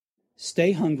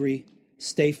Stay hungry,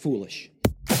 stay foolish.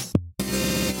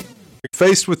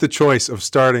 Faced with the choice of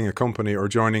starting a company or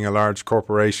joining a large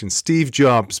corporation, Steve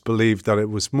Jobs believed that it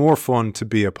was more fun to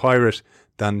be a pirate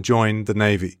than join the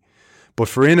Navy. But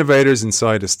for innovators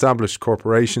inside established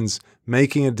corporations,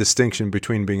 making a distinction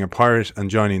between being a pirate and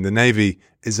joining the Navy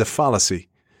is a fallacy.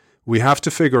 We have to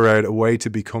figure out a way to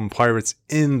become pirates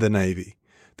in the Navy.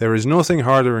 There is nothing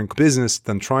harder in business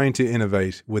than trying to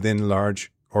innovate within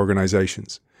large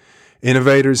organizations.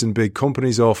 Innovators in big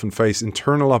companies often face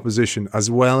internal opposition as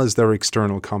well as their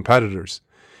external competitors.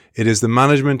 It is the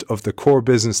management of the core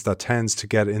business that tends to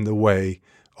get in the way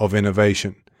of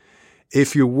innovation.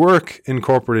 If you work in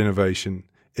corporate innovation,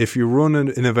 if you run an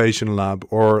innovation lab,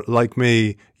 or like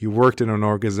me, you worked in an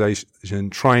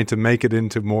organization trying to make it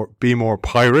into be more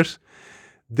pirate,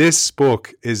 this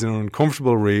book is an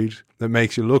uncomfortable read that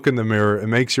makes you look in the mirror. It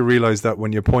makes you realize that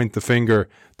when you point the finger,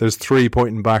 there's three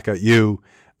pointing back at you.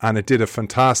 And it did a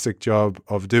fantastic job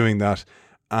of doing that.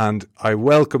 And I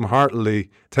welcome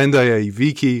heartily Tendayi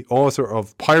Viki, author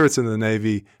of Pirates in the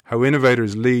Navy, How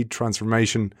Innovators Lead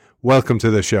Transformation. Welcome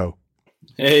to the show.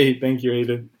 Hey, thank you,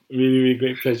 Aidan. Really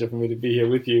great pleasure for me to be here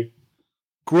with you.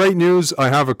 Great news. I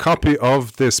have a copy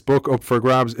of this book up for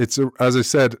grabs. It's, as I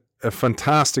said, a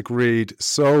fantastic read,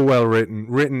 so well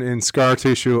written in scar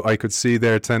tissue. I could see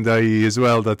there, Tendayi, as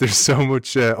well, that there's so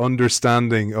much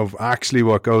understanding of actually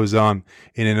what goes on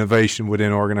in innovation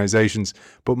within organizations.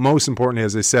 But most importantly,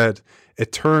 as I said,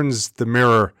 it turns the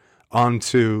mirror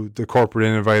onto the corporate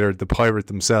innovator, the pirate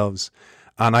themselves.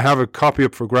 And I have a copy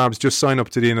up for grabs. Just sign up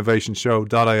to the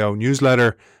innovationshow.io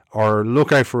newsletter, or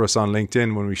look out for us on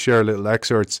LinkedIn when we share little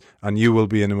excerpts, and you will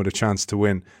be in with a chance to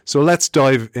win. So let's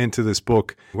dive into this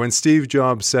book. When Steve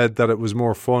Jobs said that it was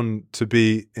more fun to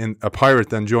be a pirate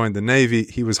than join the Navy,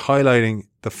 he was highlighting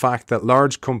the fact that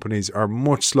large companies are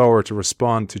much slower to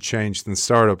respond to change than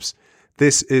startups.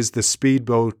 This is the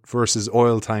speedboat versus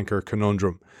oil tanker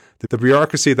conundrum. The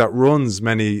bureaucracy that runs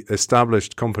many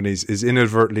established companies is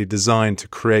inadvertently designed to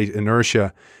create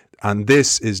inertia, and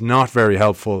this is not very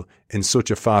helpful in such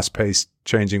a fast-paced,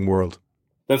 changing world.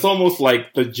 That's almost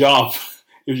like the job,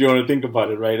 if you want to think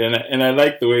about it, right? And I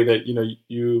like the way that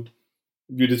you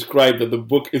describe that the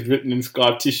book is written in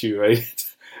scar tissue, right?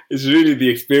 It's really the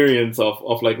experience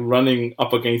of like running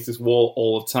up against this wall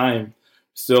all the time.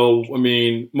 So, I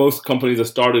mean, most companies are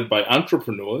started by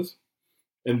entrepreneurs,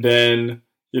 and then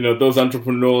those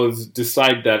entrepreneurs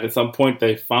decide that at some point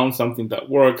they found something that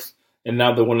works, and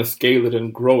now they want to scale it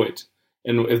and grow it.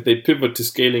 And as they pivot to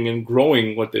scaling and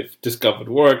growing what they've discovered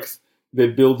works, they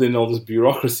build in all this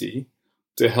bureaucracy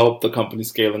to help the company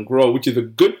scale and grow, which is a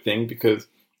good thing, because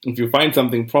if you find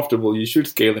something profitable, you should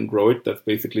scale and grow it. That's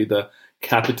basically the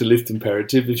capitalist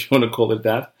imperative, if you want to call it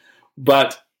that.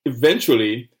 But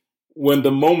eventually, when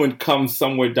the moment comes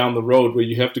somewhere down the road where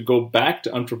you have to go back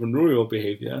to entrepreneurial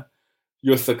behavior,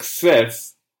 your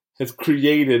success has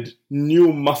created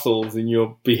new muscles in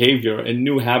your behavior and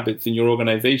new habits in your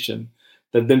organization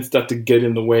that then start to get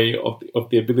in the way of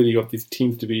the ability of these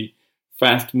teams to be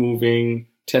fast-moving,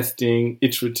 testing,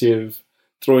 iterative,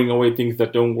 throwing away things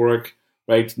that don't work,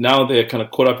 right? Now they're kind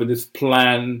of caught up in this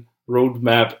plan,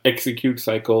 roadmap, execute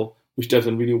cycle, which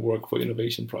doesn't really work for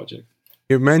innovation projects.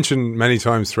 You've mentioned many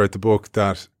times throughout the book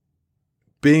that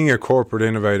being a corporate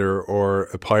innovator or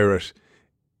a pirate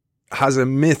has a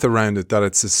myth around it that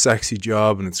it's a sexy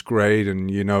job and it's great, and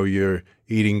you're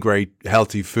eating great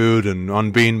healthy food and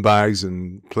on bean bags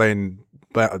and playing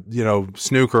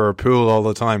snooker or pool all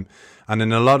the time. And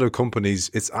in a lot of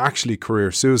companies, it's actually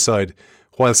career suicide.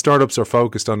 While startups are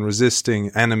focused on resisting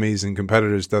enemies and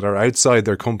competitors that are outside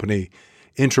their company,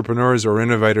 entrepreneurs or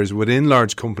innovators within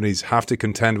large companies have to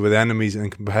contend with enemies and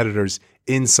competitors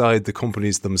inside the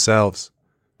companies themselves.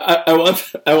 I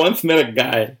once met a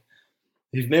guy.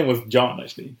 His name was John,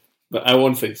 actually, but I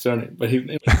won't say his surname. But his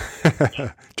name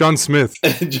was John Smith.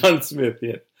 John Smith,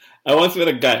 yeah. I once met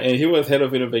a guy, and he was head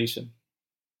of innovation.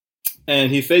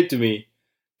 And he said to me,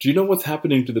 "Do you know what's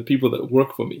happening to the people that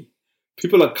work for me?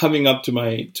 People are coming up to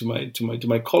my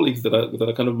colleagues that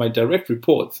are kind of my direct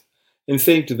reports, and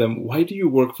saying to them, 'Why do you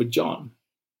work for John?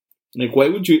 Like, why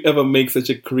would you ever make such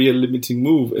a career-limiting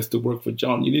move as to work for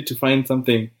John? You need to find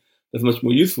something that's much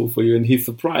more useful for you.'" And he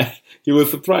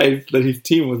was surprised that his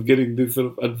team was getting this sort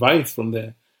of advice from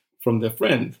their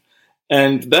friends.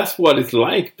 And that's what it's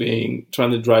like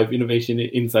trying to drive innovation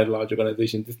inside large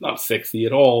organizations. It's not sexy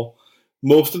at all.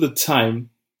 Most of the time,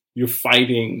 you're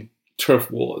fighting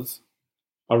turf wars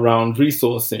around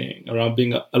resourcing, around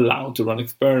being allowed to run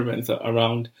experiments,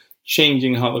 around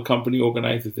changing how the company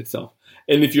organizes itself.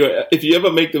 And if you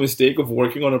ever make the mistake of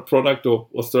working on a product or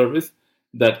service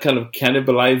that kind of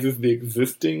cannibalizes the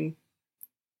existing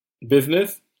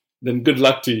business, then good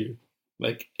luck to you.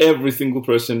 Like every single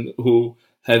person who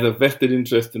has a vested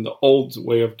interest in the old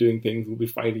way of doing things will be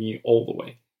fighting you all the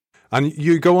way. And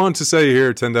you go on to say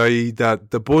here, Tendayi,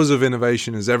 that the buzz of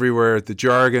innovation is everywhere. The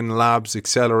jargon, labs,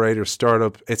 accelerator,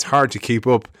 startup, it's hard to keep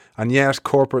up. And yet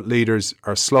corporate leaders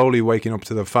are slowly waking up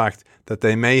to the fact that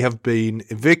they may have been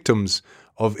victims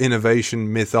of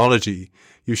innovation mythology.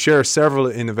 You share several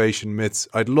innovation myths.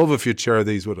 I'd love if you'd share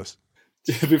these with us.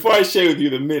 Before I share with you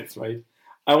the myths, right,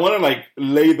 I want to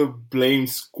lay the blame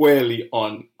squarely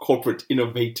on corporate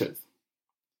innovators.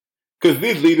 Because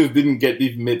these leaders didn't get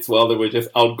these myths while they were just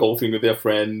out golfing with their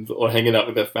friends or hanging out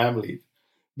with their families.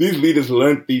 These leaders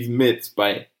learned these myths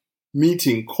by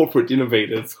meeting corporate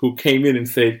innovators who came in and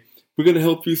said, we're going to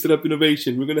help you set up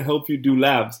innovation. We're going to help you do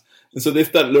labs. And so they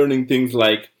start learning things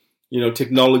like,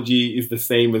 technology is the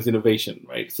same as innovation,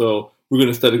 right? So we're going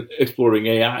to start exploring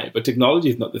AI, but technology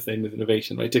is not the same as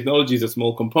innovation, right? Technology is a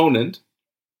small component,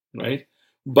 right?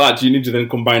 But you need to then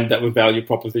combine that with value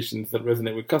propositions that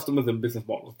resonate with customers and business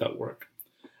models that work.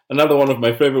 Another one of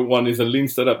my favorite one is a lean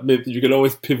startup myth. You can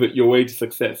always pivot your way to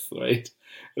success, right?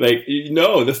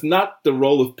 That's not the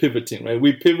role of pivoting, right?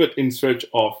 We pivot in search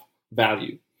of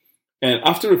value. And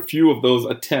after a few of those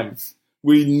attempts,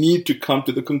 we need to come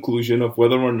to the conclusion of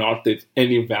whether or not there's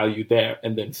any value there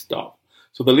and then stop.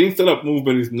 So the lean startup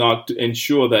movement is not to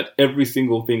ensure that every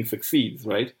single thing succeeds,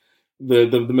 right?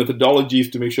 The methodology is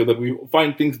to make sure that we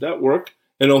find things that work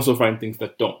and also find things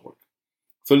that don't work.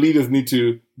 So leaders need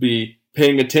to be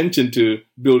paying attention to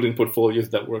building portfolios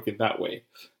that work in that way.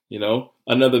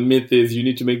 Another myth is you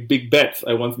need to make big bets.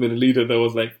 I once met a leader that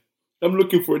was like, I'm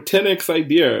looking for a 10x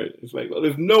idea. It's like, well,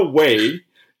 there's no way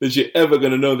that you're ever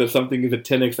going to know that something is a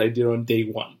 10x idea on day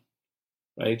one,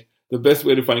 right? The best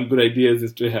way to find good ideas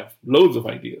is to have loads of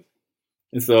ideas.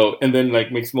 And then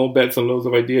make small bets on loads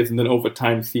of ideas, and then over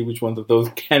time see which ones of those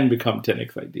can become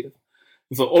 10x ideas.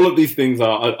 And so all of these things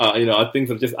are things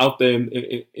that are just out there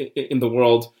in the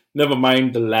world. Never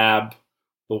mind the lab,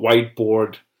 the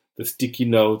whiteboard, the sticky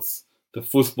notes, the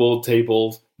foosball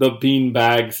tables, the bean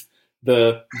bags,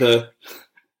 the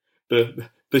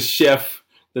chef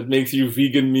that makes you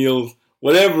vegan meals,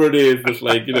 whatever it is. That's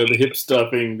the hipster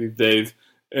thing these days.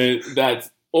 And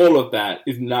that's all of that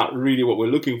is not really what we're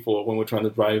looking for when we're trying to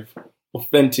drive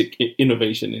authentic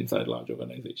innovation inside large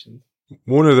organizations.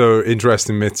 One of the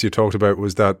interesting myths you talked about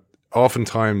was that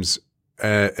oftentimes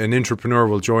an entrepreneur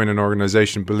will join an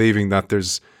organization believing that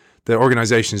the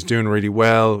organization is doing really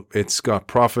well, it's got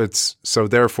profits, so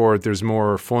therefore there's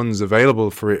more funds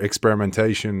available for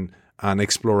experimentation and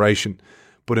exploration.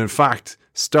 But in fact,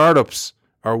 startups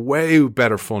are way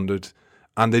better funded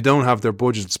and they don't have their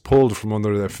budgets pulled from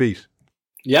under their feet.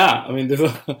 Yeah, there's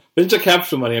a venture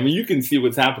capital money. You can see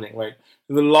what's happening, right?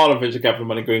 There's a lot of venture capital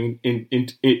money going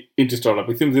into startup.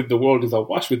 It seems as if the world is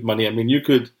awash with money. You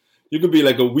could be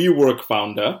like a WeWork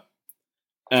founder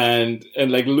and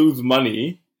lose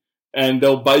money, and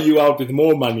they'll buy you out with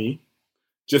more money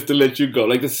just to let you go.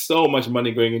 There's so much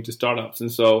money going into startups,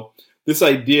 and so this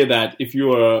idea that if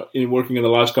you are working in a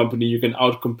large company, you can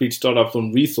outcompete startups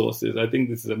on resources, I think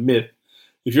this is a myth.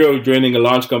 If you're joining a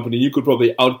large company, you could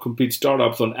probably outcompete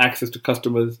startups on access to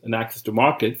customers and access to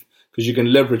markets because you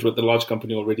can leverage what the large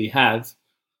company already has,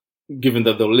 given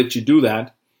that they'll let you do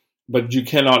that. But you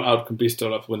cannot outcompete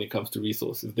startups when it comes to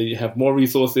resources. They have more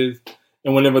resources,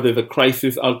 and whenever there's a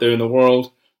crisis out there in the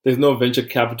world, there's no venture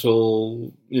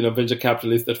capitalist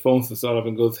that phones the startup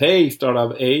and goes, "Hey,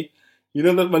 startup A,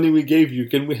 that money we gave you,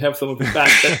 can we have some of it back?"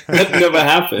 That never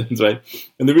happens, right?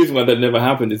 And the reason why that never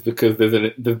happened is because there's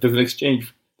an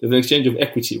exchange. There's an exchange of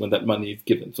equity when that money is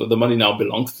given. So the money now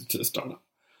belongs to the startup.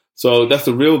 So that's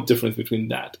the real difference between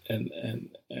that and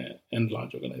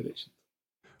large organizations.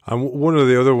 And one of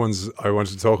the other ones I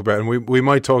wanted to talk about, and we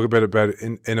might talk about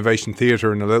innovation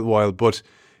theatre in a little while, but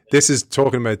this is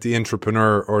talking about the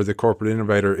entrepreneur or the corporate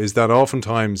innovator, is that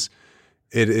oftentimes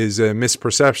it is a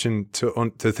misperception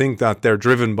to think that they're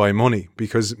driven by money,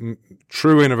 because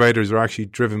true innovators are actually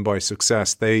driven by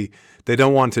success. They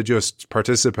don't want to just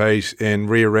participate in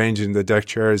rearranging the deck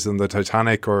chairs on the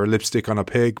Titanic or lipstick on a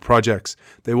pig projects.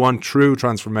 They want true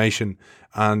transformation,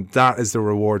 and that is the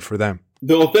reward for them.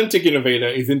 The authentic innovator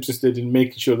is interested in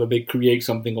making sure that they create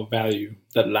something of value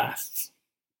that lasts.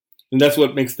 And that's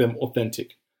what makes them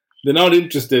authentic. They're not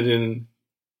interested in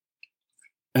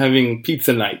having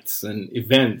pizza nights and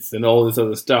events and all this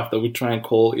other stuff that we try and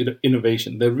call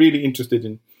innovation. They're really interested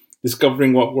in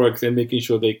discovering what works and making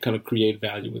sure they kind of create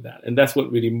value with that. And that's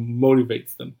what really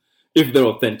motivates them if they're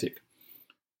authentic.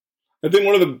 I think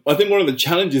one of the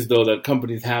challenges though that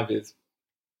companies have is,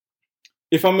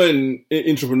 if I'm an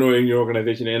entrepreneur in your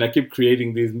organization and I keep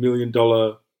creating these $1 million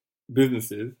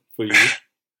businesses for you,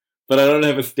 but I don't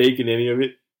have a stake in any of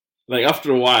it. Like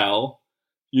after a while,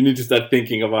 you need to start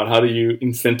thinking about how do you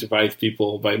incentivize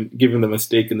people by giving them a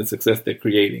stake in the success they're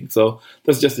creating. So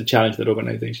that's just a challenge that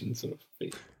organizations sort of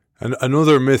face. And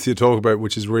another myth you talk about,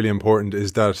 which is really important,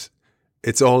 is that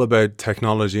it's all about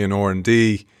technology and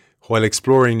R&D. While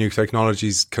exploring new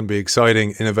technologies can be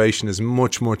exciting, innovation is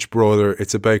much, much broader.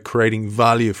 It's about creating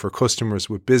value for customers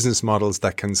with business models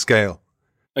that can scale.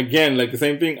 Again, like the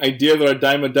same thing, ideas are a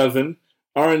dime a dozen.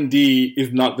 R&D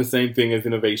is not the same thing as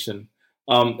innovation.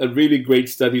 A really great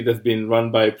study that's been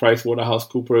run by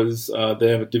PricewaterhouseCoopers. They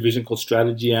have a division called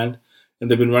Strategy and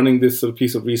they've been running this sort of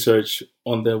piece of research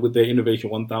with their Innovation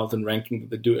 1000 ranking that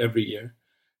they do every year.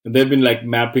 And they've been like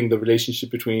mapping the relationship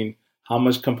between how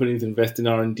much companies invest in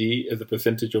R&D as a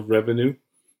percentage of revenue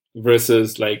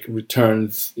versus like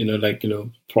returns,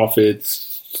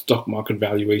 profits, stock market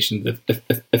valuations,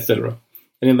 etc.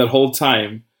 And in that whole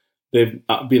time, they've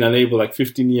been unable, like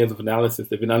 15 years of analysis,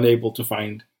 they've been unable to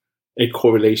find a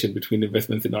correlation between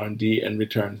investments in R&D and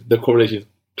returns. The correlation is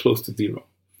close to zero.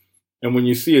 And when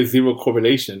you see a zero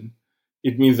correlation,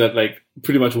 it means that like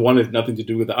pretty much one has nothing to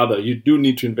do with the other. You do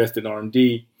need to invest in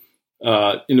R&D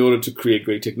in order to create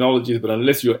great technologies, but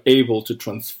unless you're able to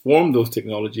transform those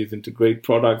technologies into great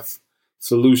products,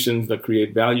 solutions that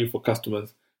create value for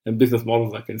customers, and business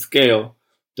models that can scale,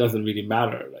 doesn't really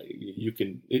matter. Like you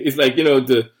can, it's like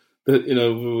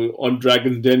on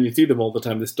Dragon's Den, you see them all the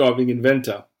time. The starving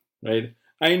inventor, right?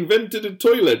 I invented a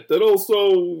toilet that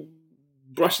also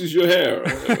brushes your hair.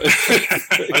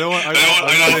 I'm out.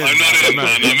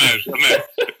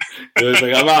 It's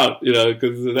like I'm out,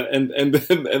 because and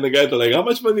the guys are like, how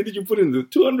much money did you put in?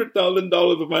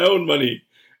 $200,000 of my own money.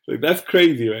 Like that's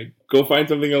crazy, right? Go find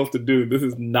something else to do. This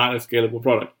is not a scalable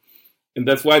product, and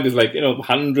that's why there's like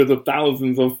hundreds of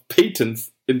thousands of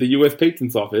patents in the U.S.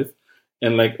 Patents Office,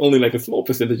 and like only like a small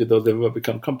percentage of those have ever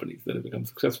become companies that have become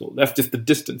successful. That's just the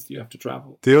distance you have to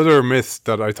travel. The other myth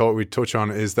that I thought we'd touch on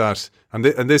is that, and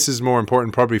this is more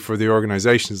important probably for the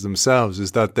organizations themselves,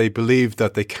 is that they believe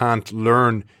that they can't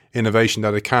learn innovation,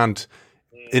 that it can't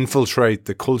infiltrate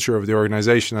the culture of the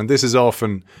organization. And this is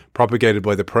often propagated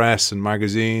by the press and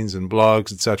magazines and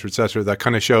blogs, etc., that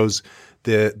kind of shows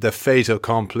the fait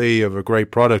accompli of a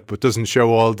great product, but doesn't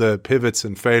show all the pivots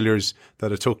and failures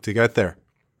that it took to get there.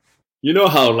 You know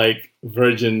how like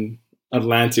Virgin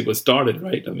Atlantic was started,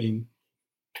 right? I mean,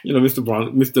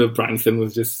 Mr. Branson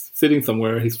was just sitting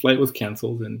somewhere. His flight was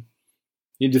canceled, and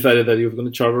he decided that he was going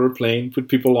to charter a plane, put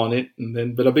people on it, and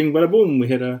then bada bing, bada boom, we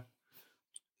had a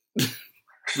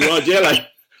large airline.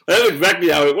 That's exactly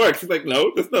how it works. He's like,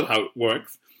 no, that's not how it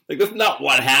works. Like, that's not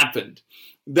what happened.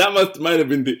 That might have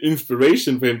been the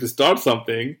inspiration for him to start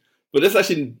something, but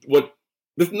that's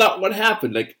not what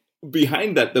happened. Like,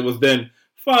 behind that, there was then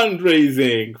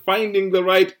fundraising, finding the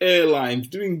right airlines,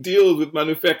 doing deals with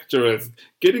manufacturers,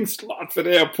 getting slots at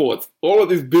airports, all of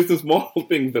these business model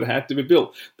things that had to be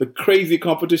built. The crazy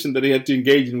competition that he had to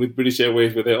engage in with British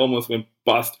Airways where they almost went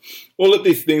bust. All of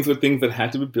these things were things that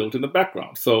had to be built in the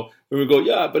background. So when we go,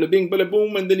 yeah, bada bing, bada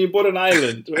boom, and then you bought an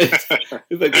island, right? It's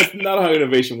like, that's not how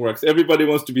innovation works. Everybody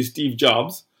wants to be Steve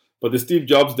Jobs, but the Steve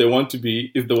Jobs they want to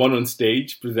be is the one on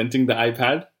stage presenting the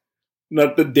iPad,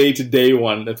 not the day-to-day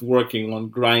one that's working on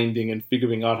grinding and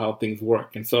figuring out how things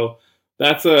work. And so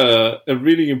that's a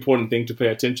really important thing to pay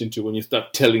attention to when you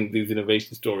start telling these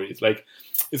innovation stories. Like,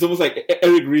 it's almost like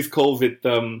Eric Ries calls it,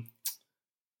 in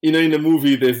the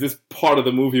movie, there's this part of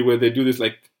the movie where they do this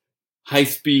like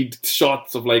high-speed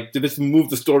shots of like, did this move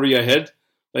the story ahead?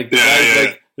 Like the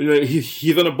guy's like,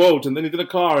 he's on a boat, and then he's in a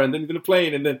car, and then he's in a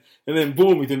plane, and then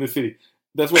boom, he's in the city.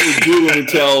 That's what we do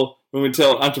when we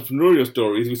tell entrepreneurial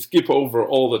stories. We skip over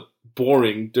all the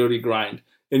boring, dirty grind.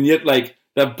 And yet, like,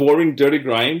 that boring, dirty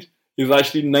grind is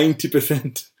actually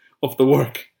 90% of the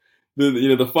work.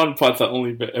 The fun parts are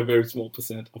only a very small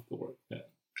percent of the work. Yeah.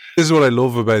 This is what I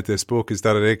love about this book, is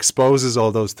that it exposes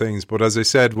all those things. But as I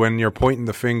said, when you're pointing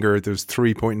the finger, there's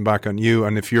three pointing back on you.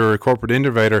 And if you're a corporate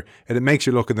innovator, it makes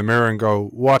you look in the mirror and go,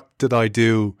 what did I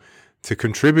do to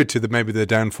contribute to maybe the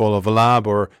downfall of a lab,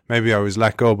 or maybe I was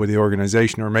let go by the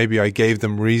organization, or maybe I gave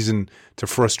them reason to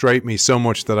frustrate me so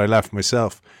much that I left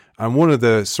myself. And one of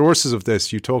the sources of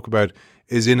this you talk about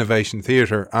is innovation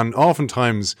theatre. And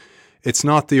oftentimes it's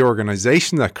not the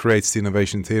organization that creates the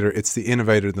innovation theatre, it's the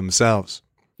innovator themselves.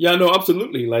 Yeah, no,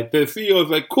 absolutely. Like the CEO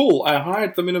is like, cool, I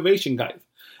hired some innovation guys.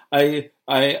 I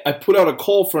put out a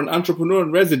call for an entrepreneur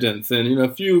in residence, and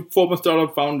a few former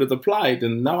startup founders applied,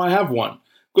 and now I have one.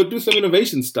 Go do some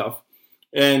innovation stuff.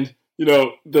 And,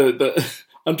 the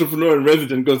entrepreneur in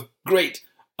residence goes, great,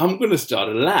 I'm going to start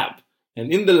a lab.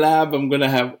 And in the lab, I'm going to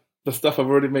have the stuff I've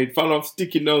already made fun of,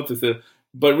 sticky notes.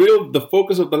 But the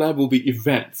focus of the lab will be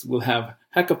events. We'll have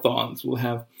hackathons. We'll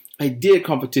have idea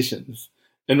competitions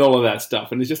and all of that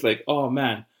stuff. And it's just like, oh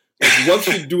man, once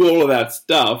you do all of that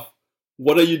stuff,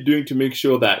 what are you doing to make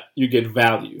sure that you get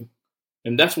value?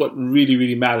 And that's what really,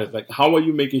 really matters. Like, how are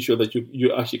you making sure that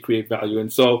you actually create value?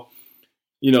 And so,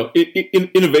 in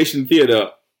innovation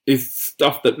theater is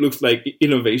stuff that looks like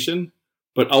innovation,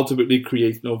 but ultimately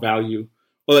creates no value.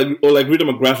 Or like Rita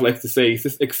McGrath likes to say, it's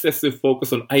this excessive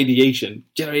focus on ideation,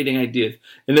 generating ideas,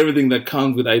 and everything that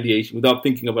comes with ideation without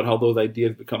thinking about how those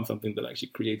ideas become something that actually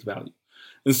creates value.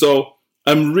 And so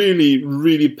I'm really,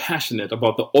 really passionate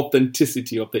about the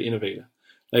authenticity of the innovator.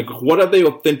 Like, what are they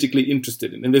authentically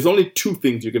interested in? And there's only two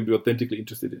things you can be authentically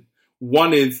interested in.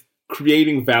 One is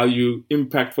creating value,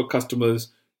 impact for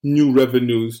customers, new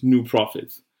revenues, new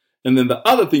profits. And then the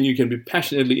other thing you can be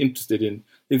passionately interested in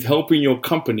is helping your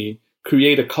company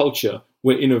create a culture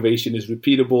where innovation is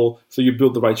repeatable. So you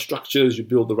build the right structures, you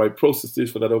build the right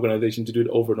processes for that organization to do it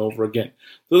over and over again.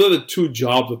 Those are the two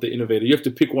jobs of the innovator. You have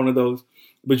to pick one of those,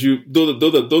 but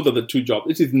those are the two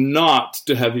jobs. It is not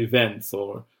to have events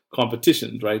or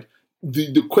competitions, right?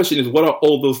 The question is, what are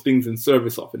all those things in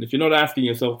service of? And if you're not asking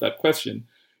yourself that question,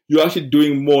 you're actually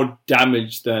doing more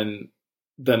damage than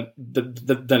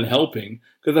helping.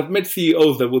 Because I've met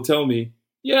CEOs that will tell me,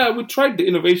 yeah, we tried the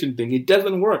innovation thing, it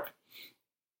doesn't work.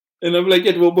 And I'm like,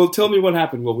 yeah, well, tell me what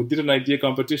happened. Well, we did an idea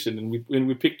competition and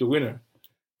we picked a winner.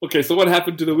 Okay, so what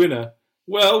happened to the winner?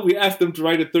 Well, we asked them to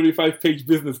write a 35-page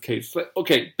business case. Like,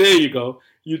 okay, there you go.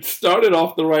 You started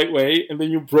off the right way, and then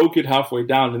you broke it halfway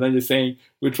down, and then you're saying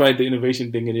we tried the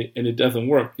innovation thing and it doesn't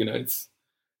work. It's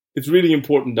really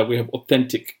important that we have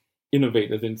authentic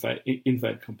innovators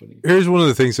inside companies. Here's one of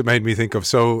the things that made me think of.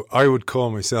 So I would call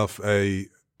myself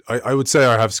I would say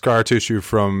I have scar tissue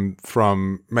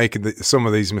from making some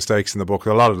of these mistakes in the book,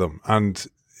 a lot of them. And,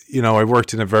 I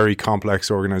worked in a very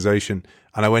complex organization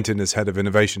and I went in as head of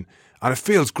innovation and it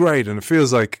feels great. And it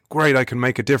feels like, great, I can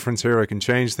make a difference here. I can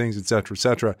change things, et cetera, et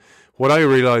cetera. What I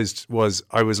realized was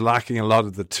I was lacking a lot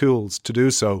of the tools to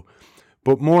do so.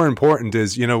 But more important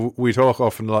is, we talk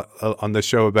often on this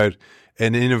show about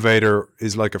an innovator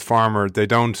is like a farmer.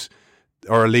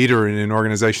 Or a leader in an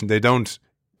organization, they don't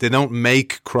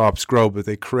make crops grow, but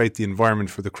they create the environment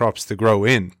for the crops to grow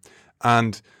in.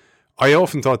 And I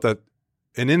often thought that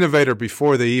an innovator,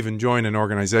 before they even join an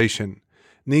organization,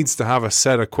 needs to have a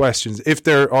set of questions, if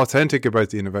they're authentic about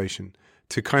the innovation,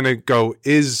 to kind of go,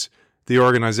 is the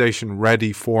organization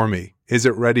ready for me? Is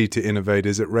it ready to innovate?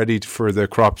 Is it ready for the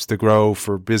crops to grow,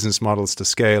 for business models to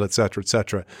scale, et cetera, et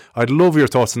cetera? I'd love your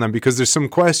thoughts on them, because there's some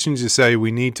questions you say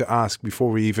we need to ask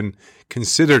before we even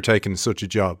consider taking such a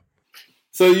job.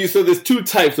 So there's two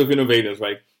types of innovators,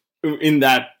 right? In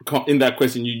that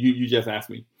question you just asked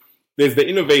me. There's the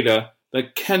innovator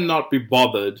that cannot be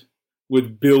bothered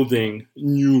with building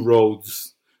new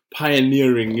roads,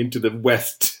 pioneering into the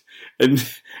West,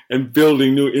 and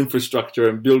building new infrastructure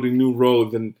and building new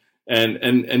roads and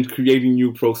creating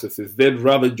new processes. They'd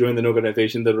rather join an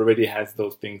organization that already has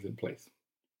those things in place.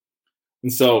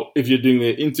 And so if you're doing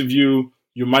the interview,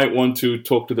 you might want to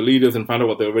talk to the leaders and find out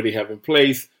what they already have in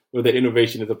place, whether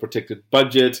innovation is a protected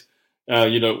budget.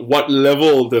 What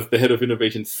level does the head of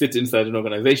innovation sit inside an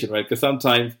organization, right? Because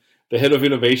sometimes the head of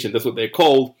innovation, that's what they're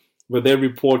called, where they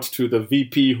report to the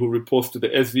VP, who reports to the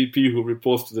SVP, who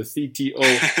reports to the CTO,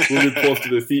 who reports to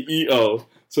the CEO.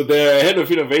 So they're a head of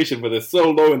innovation, but they're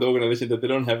so low in the organization that they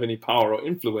don't have any power or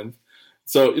influence.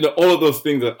 So, all of those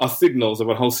things are signals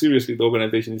about how seriously the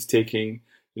organization is taking,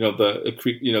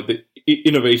 the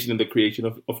innovation and the creation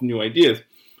of new ideas.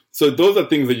 So those are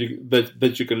things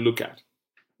that you can look at.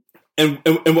 And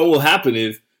what will happen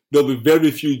is there'll be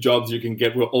very few jobs you can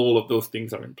get where all of those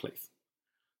things are in place.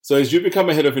 So as you become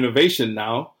a head of innovation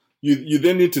now, you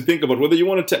then need to think about whether you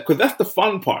want to because that's the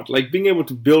fun part. Like, being able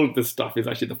to build this stuff is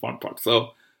actually the fun part.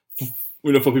 So,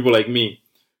 for people like me.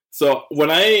 So when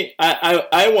I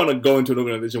want to go into an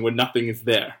organization where nothing is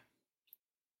there,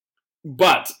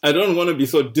 but I don't want to be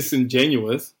so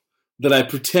disingenuous that I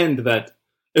pretend that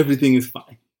everything is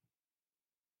fine.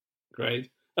 Right?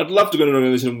 I'd love to go to an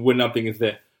organization where nothing is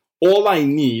there. All I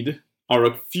need are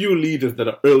a few leaders that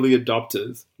are early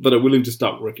adopters that are willing to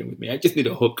start working with me. I just need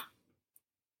a hook.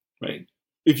 Right?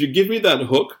 If you give me that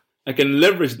hook, I can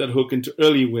leverage that hook into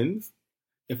early wins.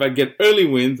 If I get early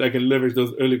wins, I can leverage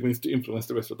those early wins to influence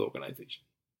the rest of the organization.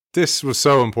 This was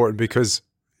so important because,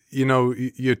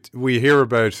 we hear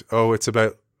about, it's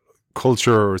about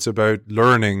culture, or it's about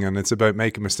learning, and it's about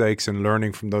making mistakes and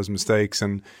learning from those mistakes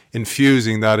and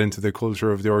infusing that into the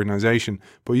culture of the organization.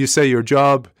 But you say your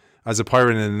job as a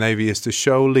pirate in the Navy is to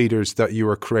show leaders that you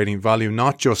are creating value,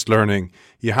 not just learning.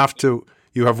 You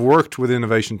have worked with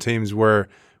innovation teams where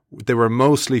they were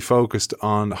mostly focused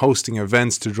on hosting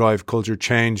events to drive culture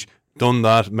change. Done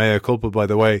that, mea culpa, by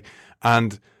the way.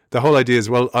 And the whole idea is,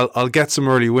 well, I'll get some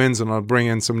early wins and I'll bring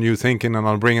in some new thinking and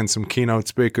I'll bring in some keynote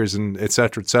speakers and et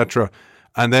cetera, et cetera.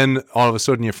 And then all of a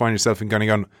sudden you find yourself in kind of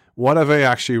going, what have I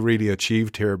actually really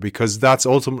achieved here? Because that's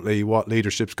ultimately what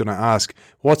leadership's going to ask.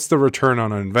 What's the return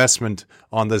on investment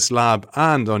on this lab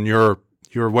and on your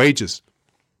wages?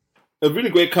 A really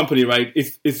great company, right?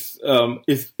 Is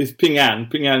Ping An.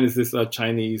 Ping An is this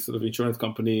Chinese sort of insurance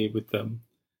company with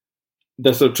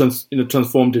that sort of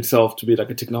transformed itself to be like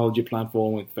a technology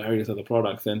platform with various other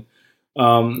products. And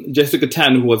Jessica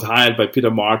Tan, who was hired by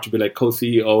Peter Ma to be like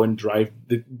co-CEO and drive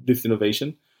this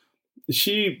innovation,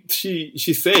 she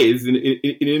says in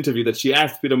an interview that she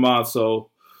asked Peter Ma,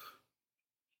 so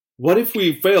what if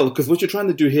we fail? Because what you're trying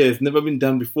to do here has never been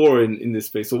done before in this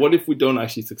space. So what if we don't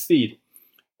actually succeed?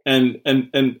 And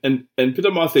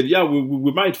Peter Ma said, yeah,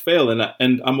 we might fail,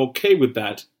 and I'm okay with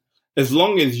that as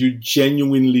long as you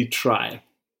genuinely try.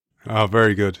 Oh,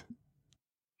 very good.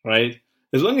 Right?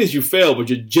 As long as you fail, but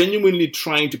you're genuinely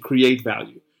trying to create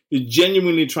value. You're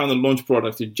genuinely trying to launch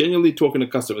products. You're genuinely talking to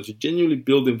customers. You're genuinely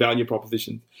building value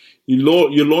propositions.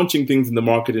 You're launching things in the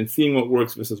market and seeing what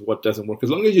works versus what doesn't work. As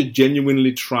long as you're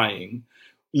genuinely trying,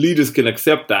 leaders can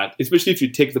accept that, especially if you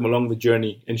take them along the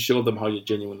journey and show them how you're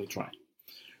genuinely trying.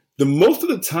 The most of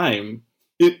the time,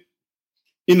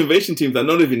 innovation teams are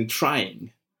not even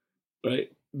trying,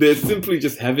 right? They're simply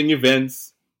just having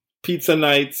events, pizza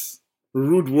nights,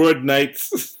 rude word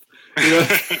nights.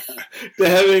 They're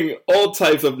having all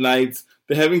types of nights.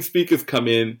 They're having speakers come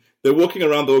in. They're walking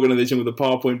around the organization with a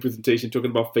PowerPoint presentation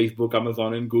talking about Facebook,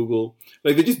 Amazon, and Google.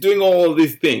 Like, they're just doing all of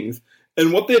these things.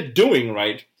 And what they're doing,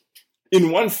 right,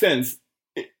 in one sense,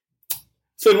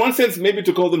 maybe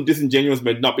to call them disingenuous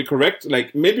might not be correct.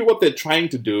 Like, maybe what they're trying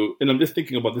to do, and I'm just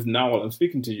thinking about this now while I'm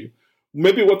speaking to you,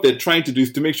 maybe what they're trying to do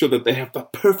is to make sure that they have the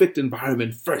perfect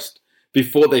environment first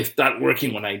before they start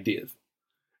working on ideas.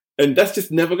 And that's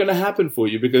just never going to happen for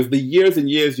you, because the years and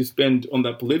years you spend on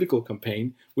that political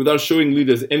campaign without showing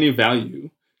leaders any value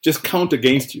just count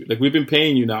against you. Like, we've been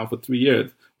paying you now for 3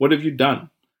 years. What have you done?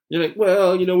 You're like,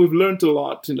 well, we've learned a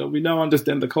lot. We now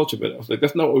understand the culture better. I was like,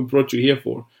 that's not what we brought you here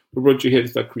for. We brought you here to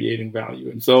start creating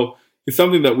value. And so it's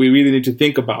something that we really need to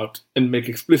think about and make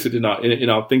explicit in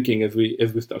our thinking as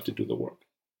we start to do the work.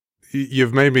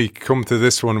 You've made me come to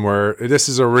this one where this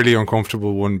is a really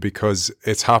uncomfortable one, because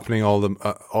it's happening all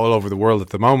over the world at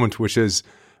the moment, which is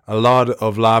a lot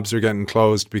of labs are getting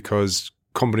closed because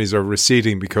companies are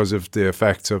receding because of the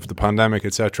effects of the pandemic,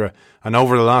 etc. And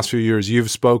over the last few years, you've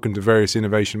spoken to various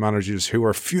innovation managers who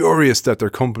are furious that their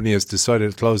company has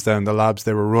decided to close down the labs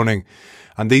they were running.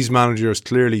 And these managers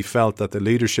clearly felt that the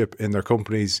leadership in their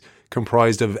companies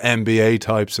comprised of MBA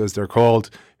types, as they're called,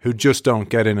 who just don't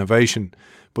get innovation.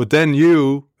 But then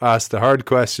you ask the hard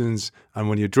questions, and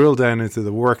when you drill down into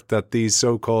the work that these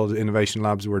so-called innovation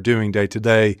labs were doing day to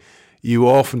day, you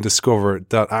often discover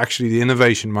that actually the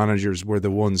innovation managers were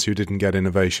the ones who didn't get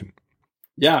innovation.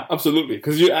 Yeah, absolutely.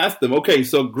 Because you ask them, okay,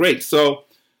 so great. So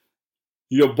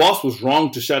your boss was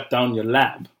wrong to shut down your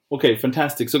lab. Okay,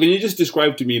 fantastic. So can you just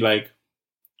describe to me, like,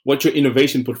 what your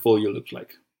innovation portfolio looks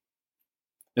like?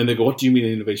 And they go, what do you mean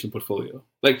an innovation portfolio?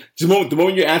 Like, the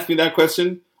moment you ask me that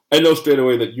question, I know straight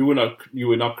away that you were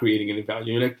not creating any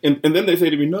value. You're like, and then they say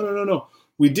to me, no.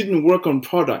 We didn't work on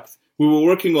products. We were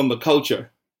working on the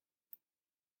culture.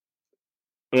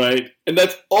 Right? And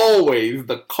that's always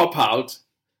the cop-out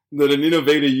that an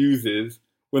innovator uses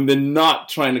when they're not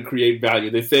trying to create value.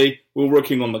 They say, we're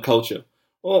working on the culture.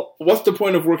 Well, what's the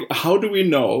point of working? How do we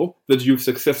know that you've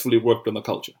successfully worked on the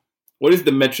culture? What is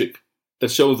the metric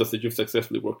that shows us that you've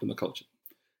successfully worked on the culture?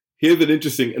 Here's an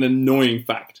interesting and annoying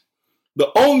fact.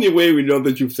 The only way we know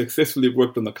that you've successfully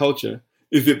worked on the culture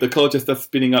is if the culture starts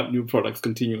spinning out new products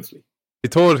continuously. The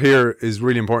thought here is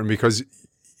really important, because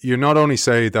you not only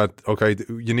say that, okay,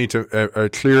 you need a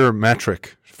clear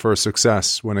metric for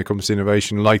success when it comes to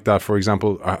innovation, like that, for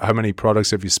example, how many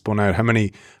products have you spun out? How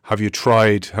many have you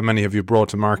tried? How many have you brought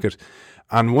to market?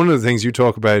 And one of the things you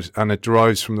talk about, and it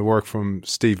derives from the work from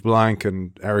Steve Blank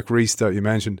and Eric Ries that you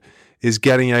mentioned, is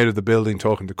getting out of the building,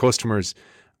 talking to customers.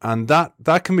 And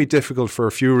that can be difficult for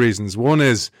a few reasons. One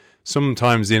is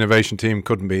sometimes the innovation team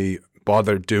couldn't be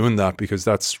bothered doing that because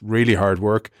that's really hard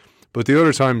work. But the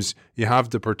other times you have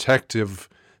the protective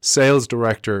sales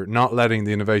director not letting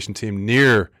the innovation team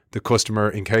near the customer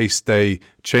in case they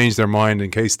change their mind,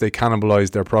 in case they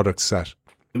cannibalize their product set.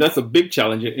 And that's a big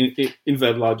challenge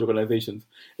inside large organizations.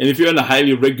 And if you're in a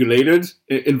highly regulated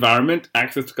environment,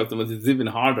 access to customers is even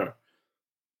harder.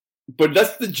 But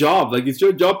that's the job. Like, it's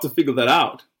your job to figure that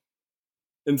out.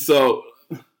 And so,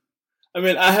 I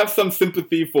mean, I have some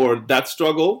sympathy for that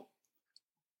struggle.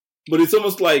 But it's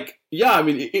almost like, yeah, I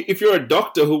mean, if you're a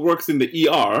doctor who works in the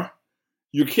ER,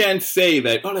 you can't say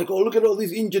that, oh, look at all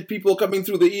these injured people coming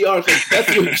through the ER. Like,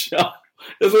 that's your job.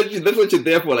 That's what you're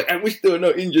there for. Like, I wish there were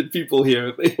no injured people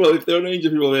here. Well, if there were no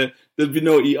injured people there, there'd be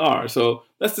no ER. So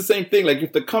that's the same thing. Like,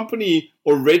 if the company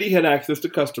already had access to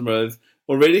customers,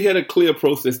 already had a clear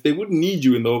process, they wouldn't need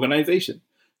you in the organization.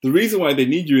 The reason why they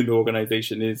need you in the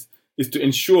organization is to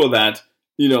ensure that,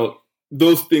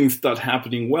 those things start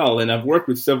happening well. And I've worked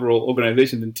with several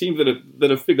organizations and teams that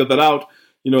have figured that out.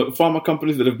 Pharma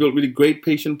companies that have built really great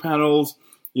patient panels,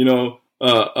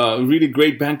 really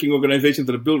great banking organizations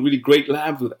that have built really great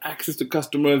labs with access to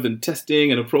customers and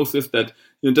testing and a process that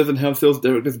doesn't have sales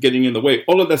directors getting in the way.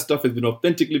 All of that stuff has been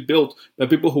authentically built by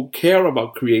people who care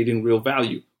about creating real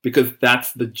value, because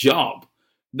that's the job.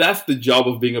 That's the job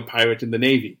of being a pirate in the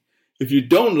Navy. If you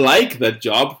don't like that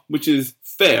job, which is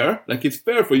fair, like, it's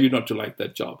fair for you not to like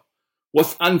that job.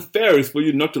 What's unfair is for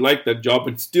you not to like that job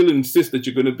and still insist that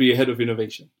you're going to be ahead of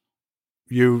innovation.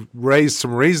 You raised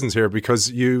some reasons here,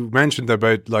 because you mentioned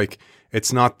about, like,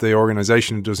 it's not the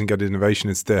organization who doesn't get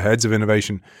innovation, it's the heads of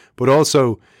innovation. But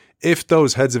also, if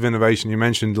those heads of innovation, you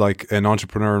mentioned like an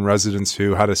entrepreneur in residence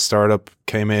who had a startup,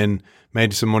 came in,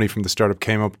 made some money from the startup,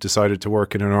 came up, decided to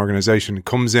work in an organization,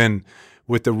 comes in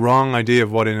with the wrong idea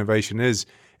of what innovation is,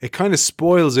 it kind of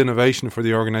spoils innovation for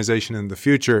the organization in the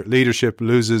future. Leadership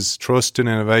loses trust in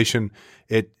innovation.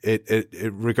 It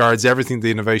regards everything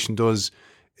the innovation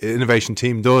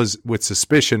team does with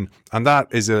suspicion, and that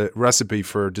is a recipe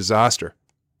for disaster.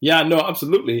 Yeah, no,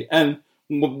 absolutely. And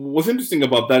what's interesting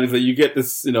about that is that you get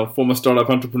this, former startup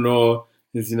entrepreneur,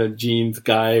 this, jeans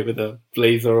guy with a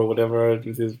blazer or whatever,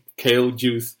 with his kale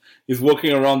juice. He's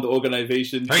walking around the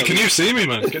organization. Hey, can you see me,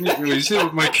 man? Can you see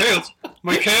my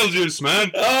kale juice,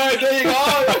 man? Oh, there you go.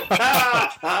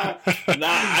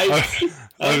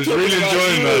 I was really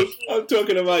enjoying that. I'm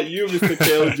talking about you, Mr.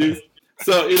 Kale Juice.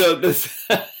 So,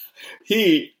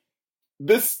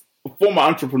 this former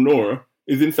entrepreneur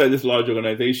is inside this large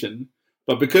organization,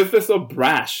 but because they're so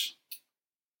brash.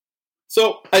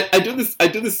 So I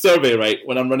do this survey, right,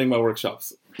 when I'm running my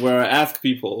workshops, where I ask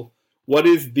people, what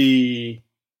is the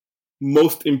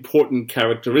most important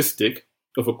characteristic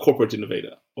of a corporate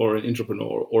innovator or an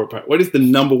entrepreneur or a pirate? What is the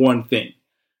number one thing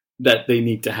that they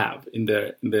need to have in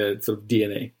their sort of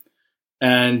DNA?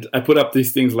 And I put up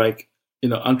these things like,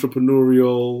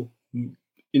 entrepreneurial,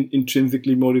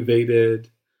 intrinsically motivated,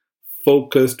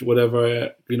 focused,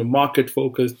 whatever, market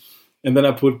focused. And then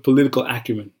I put political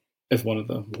acumen as one of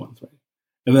the ones, right?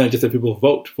 And then I just have people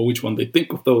vote for which one they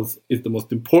think of those is the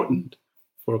most important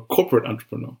for a corporate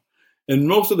entrepreneur. And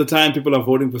most of the time, people are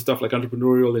voting for stuff like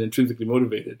entrepreneurial and intrinsically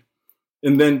motivated.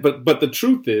 And then, but the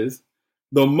truth is,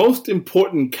 the most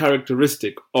important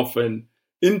characteristic of an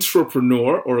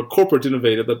entrepreneur or a corporate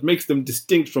innovator that makes them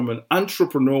distinct from an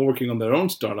entrepreneur working on their own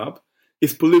startup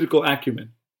is political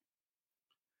acumen.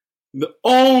 The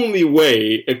only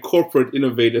way a corporate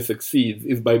innovator succeeds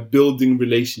is by building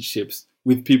relationships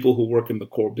with people who work in the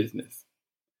core business.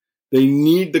 They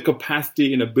need the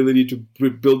capacity and ability to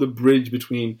build a bridge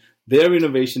between their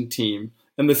innovation team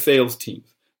and the sales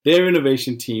teams, their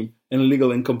innovation team and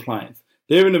legal and compliance,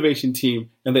 their innovation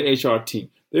team and the HR team,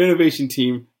 their innovation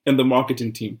team and the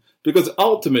marketing team. Because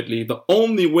ultimately, the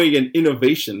only way an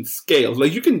innovation scales,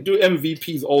 like, you can do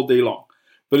MVPs all day long,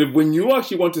 but when you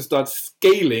actually want to start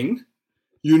scaling,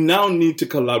 you now need to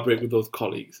collaborate with those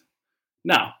colleagues.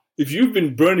 Now, if you've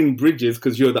been burning bridges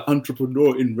because you're the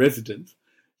entrepreneur in residence,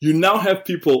 you now have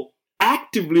people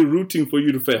actively rooting for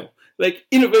you to fail. Like,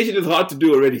 innovation is hard to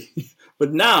do already.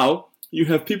 But now you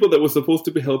have people that were supposed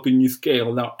to be helping you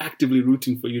scale now actively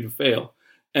rooting for you to fail.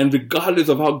 And regardless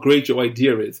of how great your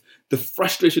idea is, the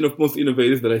frustration of most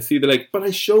innovators that I see, they're like, but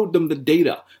I showed them the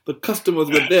data. The customers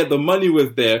were there, the money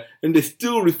was there, and they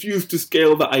still refuse to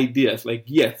scale the ideas. Like,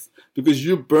 yes, because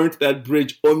you burnt that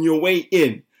bridge on your way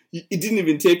in. It didn't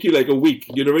even take you like a week.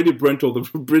 You'd already burnt all the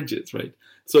bridges, right?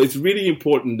 So it's really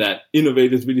important that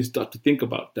innovators really start to think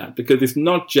about that, because it's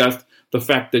not just the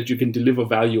fact that you can deliver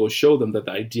value or show them that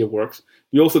the idea works.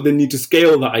 You also then need to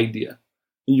scale the idea,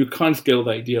 and you can't scale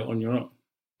the idea on your own.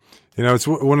 It's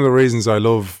one of the reasons I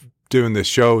love doing this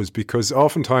show is because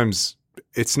oftentimes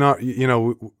it's not,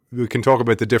 we can talk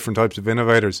about the different types of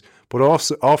innovators, but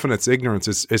also often it's ignorance.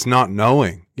 It's not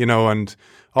knowing, and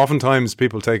oftentimes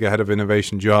people take a head of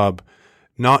innovation job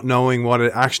not knowing what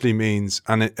it actually means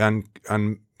and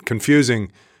can confusing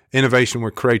innovation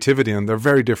with creativity, and they're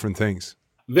very different things.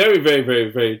 Very, very, very,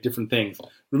 very different things.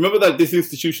 Remember that these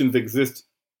institutions exist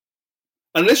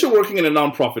unless you're working in a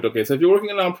nonprofit. Okay, so if you're working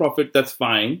in a nonprofit, that's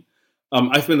fine.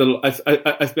 I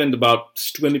spend about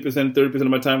 20%, 30% of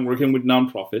my time working with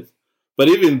nonprofits. But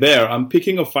even there, I'm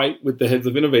picking a fight with the heads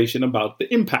of innovation about the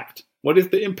impact. What is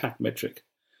the impact metric?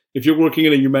 If you're working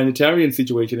in a humanitarian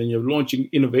situation and you're launching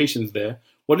innovations there,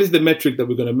 what is the metric that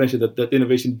we're going to measure that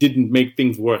innovation didn't make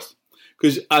things worse?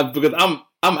 Because I'm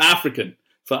African,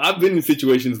 so I've been in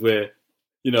situations where,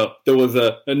 there was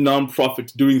a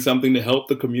nonprofit doing something to help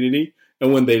the community,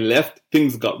 and when they left,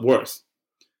 things got worse.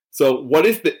 So what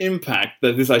is the impact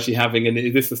that this is actually having? And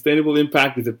is it sustainable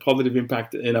impact? Is it positive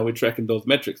impact? And are we tracking those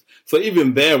metrics? So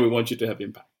even there, we want you to have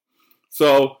impact.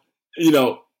 So,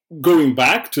 going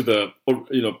back to the,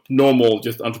 normal,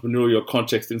 just entrepreneurial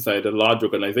context inside a large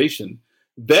organization,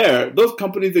 those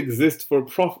companies exist for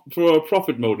a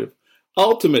profit motive.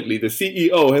 Ultimately, the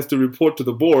CEO has to report to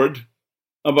the board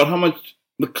about how much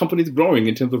the company is growing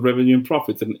in terms of revenue and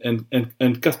profits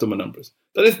and customer numbers.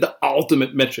 That is the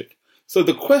ultimate metric. So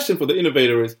the question for the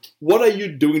innovator is, what are you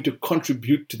doing to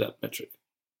contribute to that metric?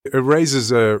 It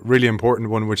raises a really important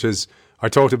one, which is, I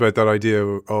talked about that idea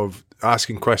of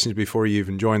asking questions before you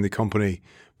even join the company.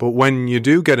 But when you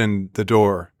do get in the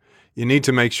door, you need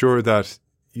to make sure that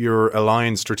you're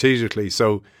aligned strategically.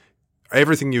 So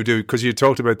everything you do, because you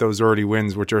talked about those early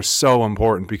wins, which are so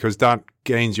important because that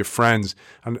gains you friends.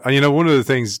 And one of the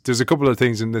things, there's a couple of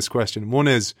things in this question. One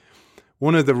is,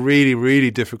 one of the really,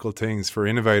 really difficult things for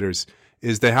innovators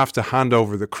is they have to hand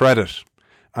over the credit.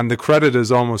 And the credit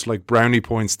is almost like brownie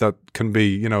points that can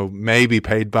be, maybe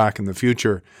paid back in the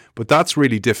future. But that's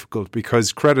really difficult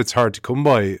because credit's hard to come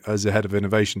by as a head of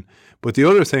innovation. But the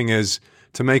other thing is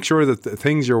to make sure that the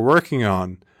things you're working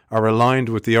on are aligned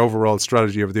with the overall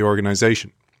strategy of the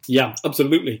organization. Yeah,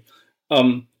 absolutely.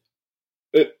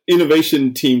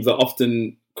 Innovation teams are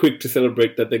often quick to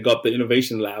celebrate that they got the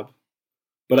innovation lab.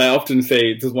 But I often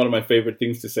say, this is one of my favorite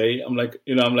things to say. I'm like,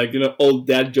 old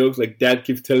dad jokes, like dad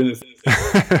keeps telling us.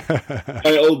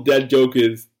 My old dad joke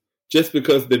is, just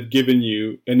because they've given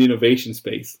you an innovation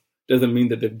space doesn't mean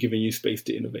that they've given you space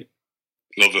to innovate.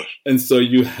 Love it. And so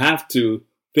you have to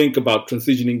think about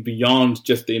transitioning beyond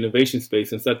just the innovation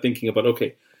space and start thinking about,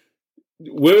 okay,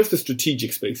 where is the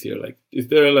strategic space here? Like, is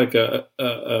there like a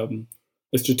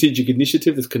strategic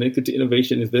initiative that's connected to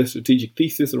innovation? Is there a strategic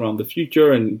thesis around the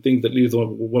future and things that leaders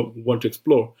want to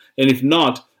explore? And if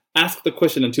not, ask the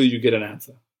question until you get an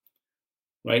answer,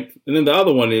 right? And then the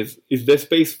other one is there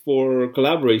space for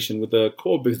collaboration with the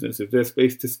core business? Is there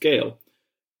space to scale?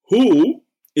 Who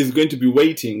is going to be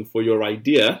waiting for your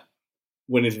idea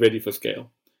when it's ready for scale?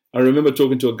 I remember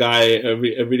talking to a guy, a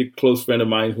really close friend of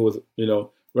mine who was,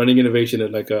 running innovation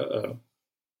at like an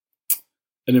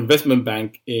investment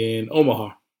bank in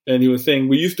Omaha. And he was saying,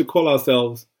 we used to call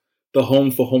ourselves the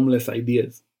home for homeless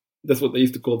ideas. That's what they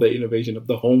used to call their innovation, of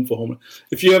the home for homeless.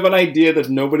 If you have an idea that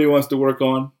nobody wants to work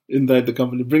on inside the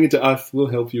company, bring it to us. We'll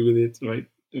help you with it, right?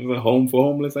 It's a home for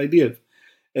homeless ideas.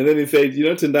 And then he said,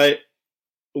 Tendayi,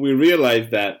 we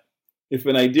realized that if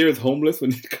an idea is homeless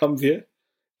when it comes here,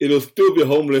 it'll still be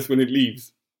homeless when it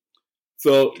leaves.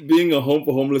 So being a home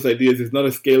for homeless ideas is not a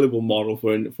scalable model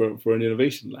for an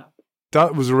innovation lab.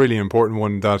 That was a really important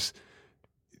one, that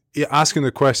asking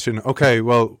the question, okay,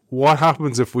 well, what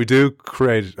happens if we do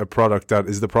create a product that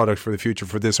is the product for the future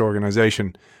for this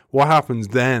organization? What happens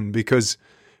then? Because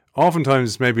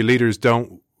oftentimes maybe leaders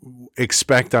don't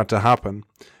expect that to happen.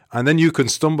 And then you can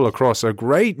stumble across a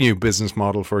great new business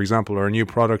model, for example, or a new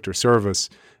product or service,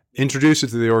 introduce it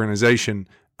to the organization,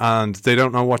 and they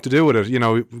don't know what to do with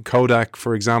it. Kodak,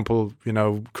 for example,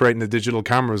 creating the digital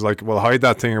cameras, like, well, hide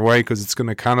that thing away because it's going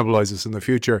to cannibalize us in the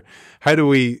future. How do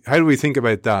we think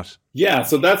about that? Yeah,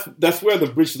 so that's where the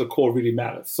bridge to the core really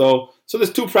matters. So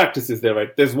there's two practices there,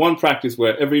 right? There's one practice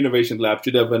where every innovation lab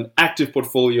should have an active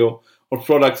portfolio of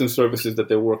products and services that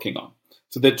they're working on.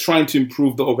 So they're trying to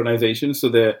improve the organization. So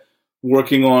they're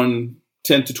working on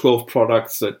 10 to 12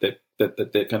 products that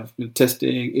they're kind of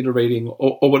testing, iterating,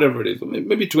 or whatever it is.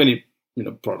 Maybe 20,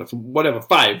 products, whatever,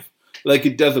 5. Like,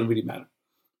 it doesn't really matter.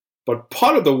 But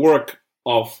part of the work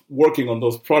of working on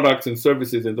those products and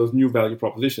services and those new value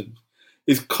propositions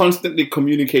is constantly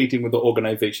communicating with the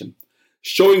organization,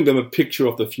 showing them a picture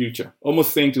of the future,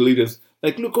 almost saying to leaders,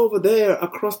 like, look over there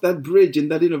across that bridge in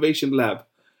that innovation lab.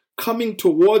 Coming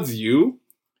towards you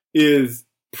is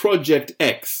Project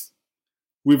X.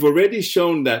 We've already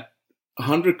shown that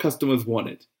 100 customers want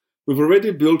it. We've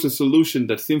already built a solution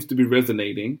that seems to be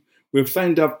resonating. We've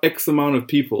signed up X amount of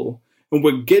people, and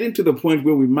we're getting to the point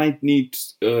where we might need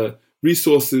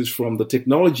resources from the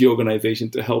technology organization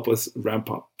to help us ramp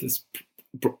up this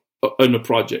in a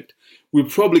project. We're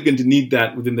probably going to need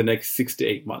that within the next 6 to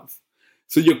 8 months.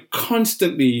 So you're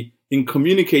constantly in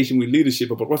communication with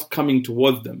leadership about what's coming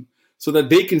towards them, so that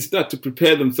they can start to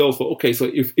prepare themselves for, okay, so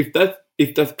if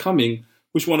that's coming,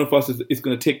 which one of us is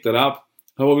going to take that up?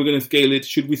 How are we going to scale it?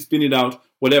 Should we spin it out?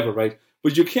 Whatever, right?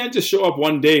 But you can't just show up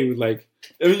one day with like,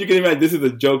 I mean, you can imagine, this is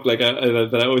a joke like that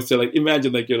I always say, like,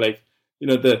 imagine like you're like, you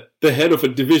know, the head of a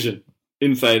division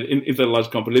inside a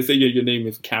large company. Let's say your name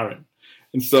is Karen.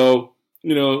 And so,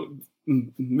 you know,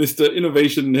 Mr.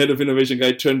 Innovation, head of innovation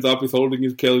guy turns up, is holding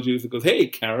his kale juice and goes, "Hey,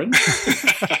 Karen,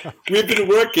 we've been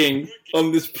working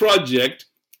on this project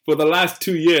for the last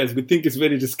 2 years. We think it's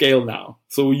ready to scale now.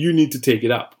 So you need to take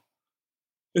it up."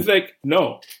 It's like,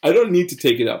 no, I don't need to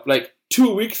take it up. Like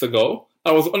 2 weeks ago,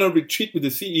 I was on a retreat with the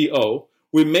CEO.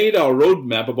 We made our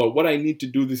roadmap about what I need to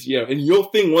do this year, and your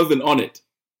thing wasn't on it.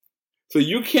 So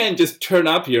you can't just turn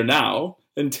up here now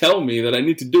and tell me that I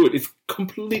need to do it. It's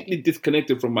completely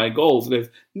disconnected from my goals. There's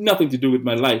nothing to do with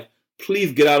my life.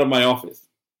 Please get out of my office.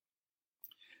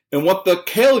 And what the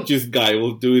kale juice guy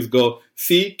will do is go,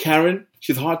 "See, Karen,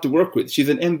 she's hard to work with. She's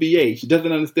an MBA. She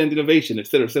doesn't understand innovation,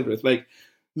 etc., etc." It's like,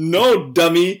 no,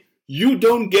 dummy, you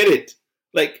don't get it.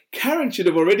 Like, Karen should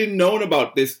have already known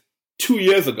about this 2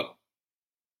 years ago.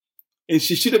 And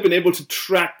she should have been able to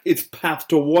track its path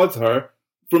towards her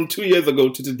from 2 years ago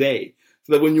to today.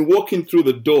 So that when you walk in through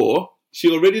the door, she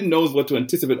already knows what to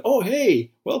anticipate. "Oh,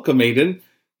 hey, welcome, Aiden.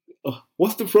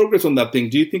 What's the progress on that thing?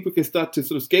 Do you think we can start to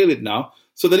sort of scale it now?"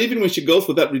 So that even when she goes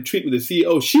for that retreat with the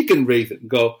CEO, she can raise it and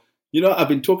go, "You know, I've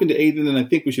been talking to Aiden and I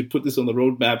think we should put this on the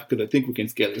roadmap because I think we can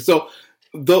scale it." So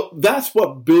that's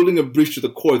what building a bridge to the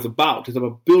core is about. It's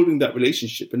about building that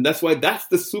relationship. And that's why that's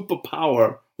the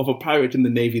superpower of a pirate in the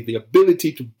Navy, the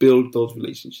ability to build those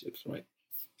relationships, right?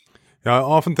 Yeah, I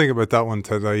often think about that one,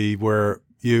 Tendayi, where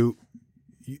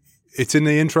it's in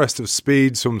the interest of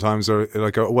speed sometimes, or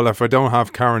like, well, if I don't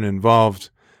have Karen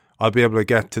involved, I'll be able to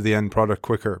get to the end product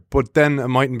quicker. But then it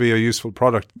mightn't be a useful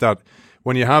product. That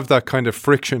when you have that kind of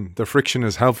friction, the friction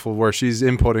is helpful, where she's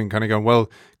inputting, kind of going, well,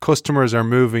 customers are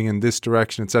moving in this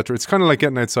direction, etc. It's kind of like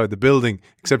getting outside the building,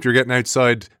 except you're getting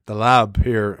outside the lab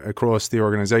here across the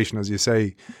organization, as you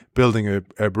say, building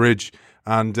a bridge.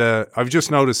 And I've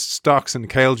just noticed stocks and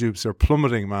kale juice are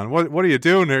plummeting, man. What are you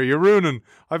doing here? You're ruining.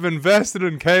 I've invested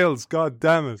in kales. God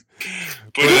damn it.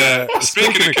 But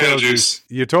speaking of kale juice,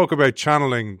 you talk about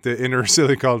channeling the inner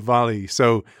Silicon Valley.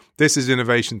 So this is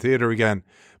innovation theater again.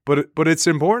 But it's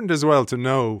important as well to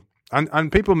know,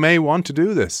 and people may want to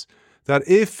do this, that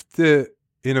if the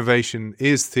innovation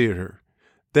is theater,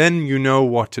 then you know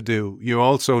what to do. You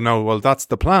also know, well, that's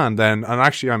the plan then. And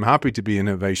actually, I'm happy to be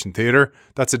innovation theater.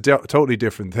 That's a totally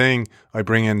different thing. I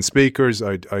bring in speakers,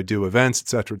 I do events,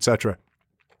 etc., etc.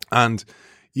 And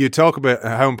you talk about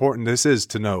how important this is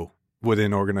to know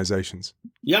within organizations.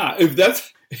 Yeah, if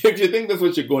you think that's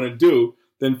what you're going to do,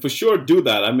 then for sure do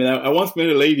that. I mean, I once met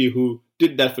a lady who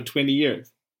did that for 20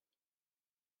 years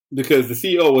because the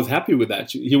CEO was happy with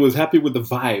that. He was happy with the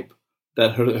vibe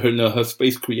that her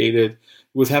space created.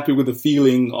 He was happy with the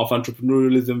feeling of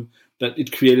entrepreneurialism that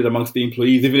it created amongst the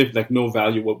employees, even if like no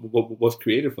value was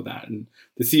created for that. And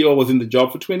the CEO was in the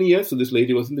job for 20 years, so this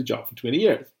lady was in the job for 20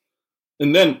 years.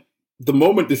 And then the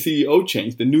moment the CEO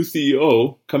changed, the new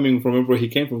CEO coming from where he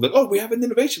came from, was like, "Oh, we have an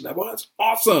innovation lab. Well, that's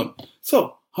awesome.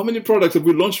 So how many products have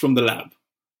we launched from the lab?"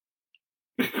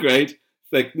 Right?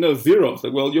 It's like, no, 0. It's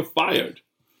like, well, you're fired.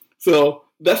 So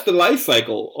that's the life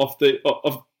cycle of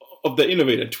the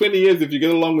innovator. 20 years if you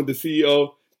get along with the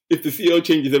CEO. If the CEO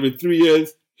changes every 3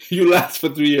 years, you last for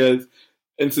 3 years.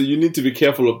 And so you need to be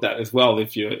careful of that as well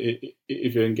if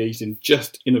you're engaged in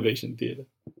just innovation theater.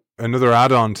 Another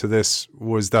add-on to this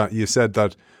was that you said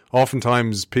that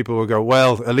oftentimes people will go,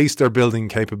 well, at least they're building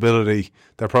capability.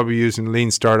 They're probably using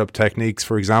lean startup techniques,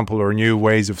 for example, or new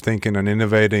ways of thinking and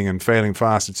innovating and failing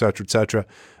fast, etc., etc.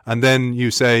 And then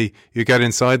you say you get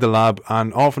inside the lab,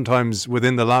 and oftentimes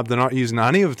within the lab, they're not using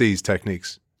any of these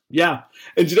techniques. Yeah.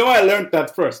 And you know, I learned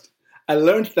that first. I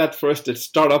learned that first at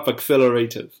startup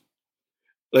accelerators.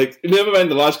 Like, never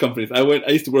mind the large companies. I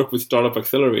used to work with startup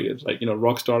accelerators, like, you know,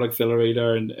 Rockstar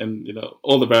Accelerator and you know,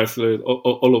 all the various accelerators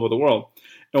all over the world.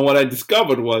 And what I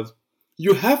discovered was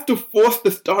you have to force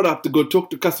the startup to go talk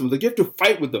to customers. Like, you have to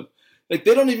fight with them. Like,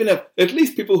 they don't even have, at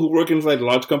least people who work inside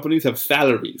large companies have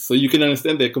salaries, so you can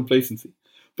understand their complacency.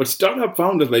 But startup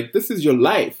founders, like, this is your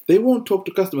life. They won't talk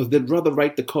to customers. They'd rather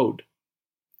write the code.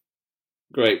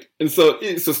 Great. And so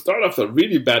startups are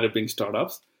really bad at being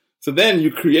startups. So then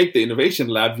you create the innovation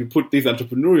lab, you put these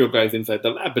entrepreneurial guys inside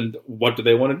the lab, and what do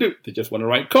they want to do? They just want to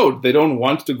write code. They don't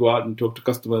want to go out and talk to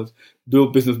customers,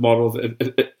 build business models,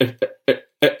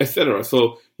 etc.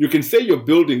 So you can say you're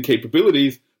building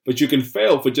capabilities, but you can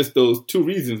fail for just those two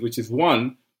reasons, which is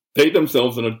one, they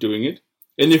themselves are not doing it.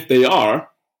 And if they are,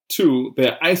 two,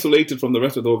 they're isolated from the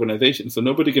rest of the organization. So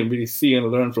nobody can really see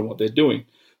and learn from what they're doing.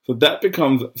 So that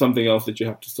becomes something else that you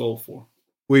have to solve for.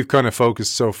 We've kind of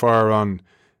focused so far on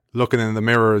looking in the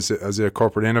mirror as a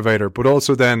corporate innovator, but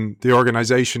also then the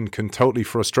organization can totally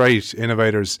frustrate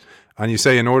innovators. And you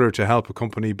say in order to help a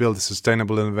company build a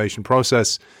sustainable innovation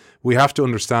process, we have to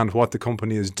understand what the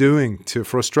company is doing to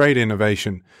frustrate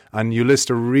innovation. And you list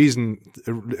a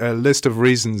list of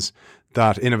reasons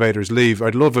that innovators leave.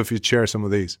 I'd love if you'd share some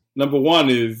of these. Number one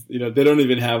is, they don't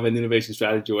even have an innovation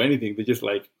strategy or anything. They're just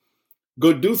like,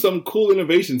 go do some cool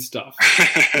innovation stuff.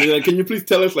 And you're like, can you please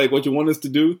tell us what you want us to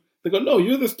do? They go, no,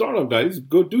 you're the startup guys.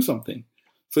 Go do something.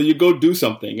 So you go do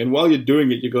something. And while you're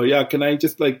doing it, you go, yeah, can I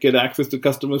just get access to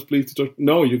customers, please? To talk?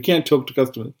 No, you can't talk to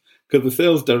customers because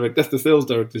that's the sales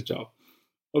director's job.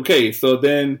 Okay, so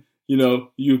then,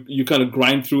 you kind of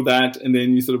grind through that and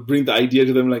then you sort of bring the idea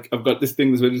to them, I've got this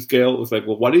thing that's ready to scale. It's like,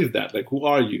 well, what is that? Who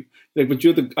are you? But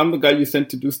I'm the guy you sent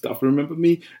to do stuff. Remember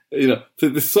me? So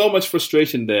there's so much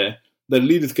frustration there that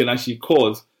leaders can actually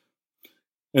cause.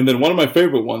 And then one of my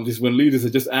favorite ones is when leaders are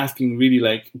just asking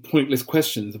really pointless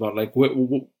questions about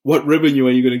what revenue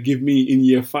are you going to give me in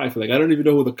year 5? I don't even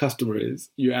know who the customer is.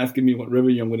 You're asking me what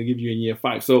revenue I'm going to give you in year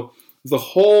 5. So there's a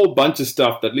whole bunch of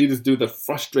stuff that leaders do that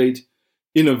frustrate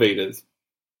innovators.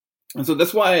 And so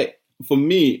that's why, for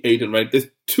me, Aidan, right, there's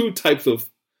two types of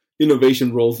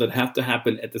innovation roles that have to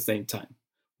happen at the same time.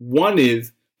 One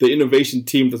is the innovation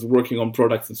team that's working on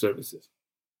products and services.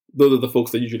 Those are the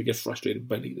folks that usually get frustrated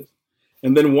by leaders.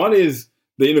 And then one is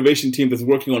the innovation team that's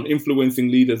working on influencing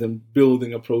leaders and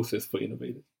building a process for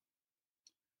innovators.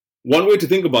 One way to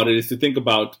think about it is to think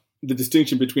about the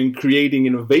distinction between creating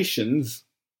innovations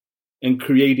and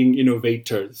creating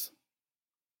innovators.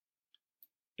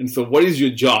 And so what is your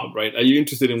job, right? Are you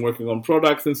interested in working on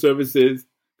products and services?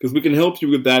 Because we can help you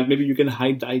with that. Maybe you can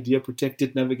hide the idea, protect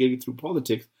it, navigate it through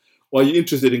politics. Or are you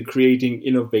interested in creating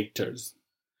innovators?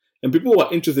 And people who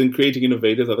are interested in creating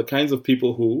innovators are the kinds of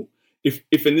people who,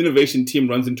 if an innovation team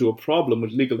runs into a problem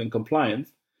with legal and compliance,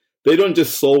 they don't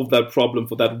just solve that problem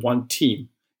for that one team.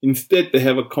 Instead, they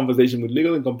have a conversation with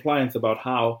legal and compliance about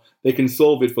how they can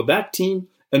solve it for that team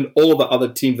and all the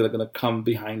other teams that are going to come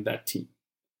behind that team.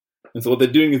 And so what they're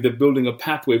doing is they're building a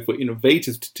pathway for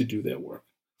innovators to do their work.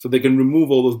 So they can remove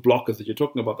all those blockers that you're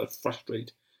talking about that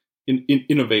frustrate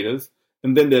innovators.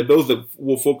 And then there are those that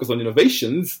will focus on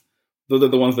innovations. Those are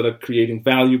the ones that are creating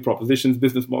value propositions,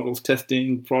 business models,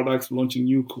 testing products, launching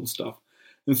new cool stuff.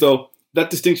 And so that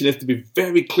distinction has to be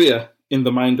very clear in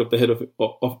the mind of the head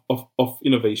of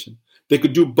innovation. They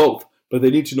could do both, but they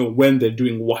need to know when they're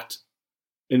doing what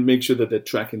and make sure that they're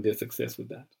tracking their success with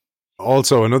that.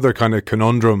 Also, another kind of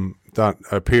conundrum that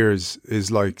appears is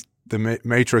the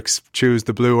matrix, choose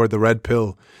the blue or the red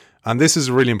pill. And this is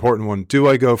a really important one. Do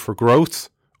I go for growth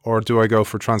or do I go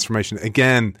for transformation?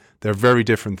 Again, they're very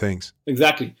different things.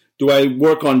 Exactly. Do I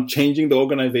work on changing the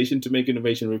organization to make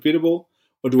innovation repeatable,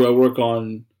 or do I work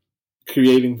on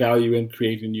creating value and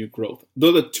creating new growth?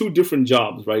 Those are two different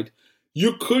jobs, right?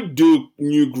 You could do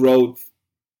new growth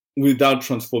without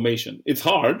transformation. It's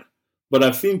hard, but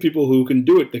I've seen people who can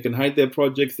do it. They can hide their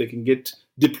projects. They can get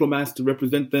diplomats to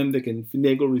represent them. They can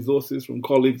finagle resources from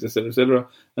colleagues, et cetera,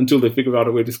 until they figure out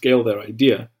a way to scale their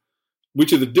idea,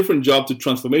 which is a different job to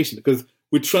transformation. Because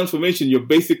with transformation, you're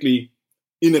basically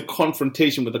in a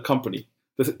confrontation with the company.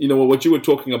 What you were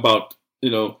talking about,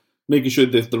 making sure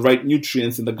there's the right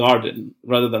nutrients in the garden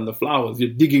rather than the flowers. You're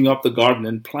digging up the garden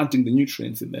and planting the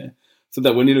nutrients in there so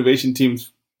that when innovation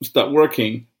teams start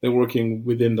working, they're working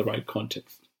within the right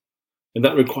context. And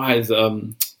that requires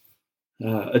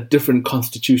a different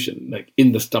constitution,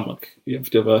 in the stomach. You have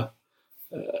to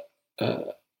have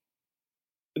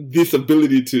this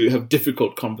ability to have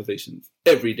difficult conversations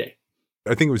every day.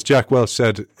 I think it was Jack Welch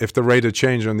said, if the rate of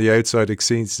change on the outside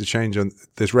exceeds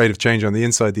this rate of change on the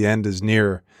inside, the end is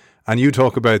near. And you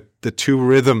talk about the two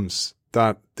rhythms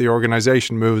that the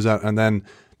organization moves at and then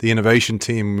the innovation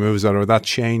team moves at, or that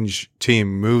change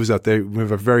team moves at. They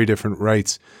move at very different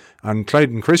rates. And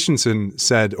Clayton Christensen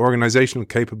said organizational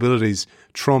capabilities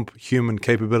trump human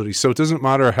capabilities. So it doesn't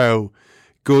matter how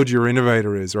good your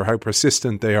innovator is or how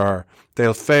persistent they are,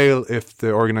 they'll fail if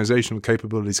the organizational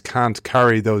capabilities can't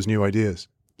carry those new ideas.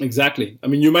 Exactly. I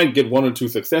mean, you might get one or two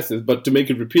successes, but to make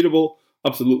it repeatable,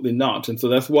 absolutely not. And so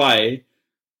that's why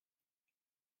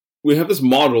we have this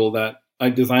model that I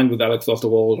designed with Alex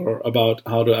Osterwalder about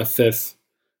how to assess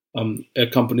a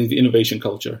company's innovation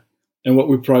culture. And what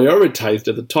we prioritized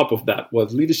at the top of that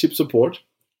was leadership support,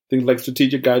 things like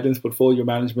strategic guidance, portfolio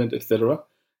management, etc.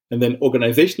 And then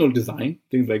organizational design,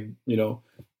 things like,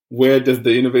 where does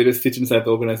the innovator sit inside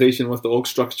the organization? What's the org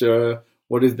structure?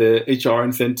 What is the HR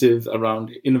incentives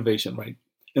around innovation, right?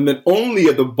 And then only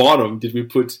at the bottom did we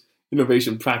put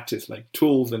innovation practice, like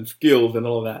tools and skills and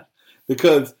all that.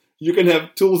 Because you can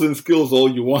have tools and skills all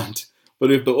you want,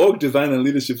 but if the org design and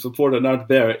leadership support are not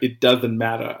there, it doesn't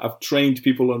matter. I've trained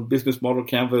people on business model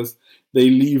canvas. They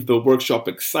leave the workshop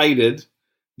excited.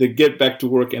 They get back to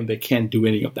work and they can't do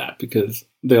any of that because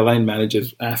their line manager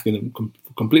is asking them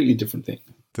for completely different things.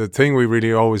 The thing we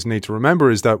really always need to remember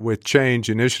is that with change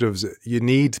initiatives, you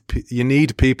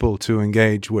need people to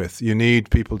engage with. You need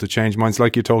people to change minds.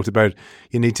 Like you talked about,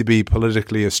 you need to be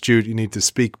politically astute. You need to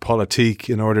speak politique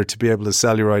in order to be able to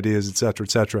sell your ideas, etc.,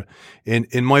 etc.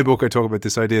 In my book, I talk about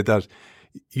this idea that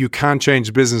you can't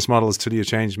change business models till you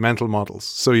change mental models.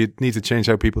 So you need to change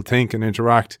how people think and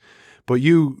interact. But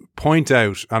you point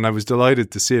out, and I was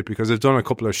delighted to see it because I've done a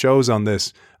couple of shows on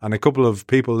this, and a couple of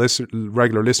people,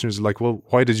 regular listeners, are like, well,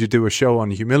 why did you do a show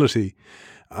on humility?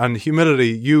 And humility,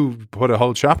 you put a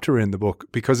whole chapter in the book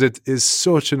because it is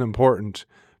such an important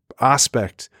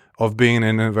aspect of being an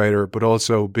innovator, but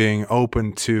also being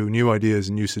open to new ideas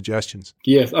and new suggestions.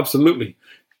 Yes, absolutely.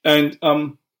 And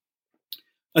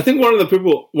I think one of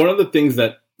the things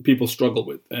that people struggle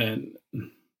with, and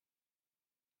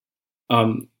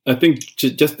I think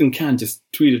Justin Kan just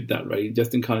tweeted that, right?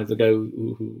 Justin Kan is the guy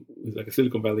who is like a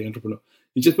Silicon Valley entrepreneur.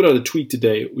 He just put out a tweet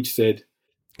today which said,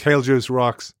 "Kale juice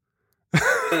rocks."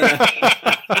 Sorry,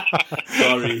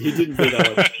 he didn't say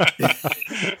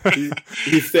that one.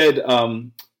 He said,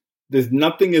 "There's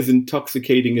nothing as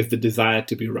intoxicating as the desire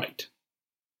to be right."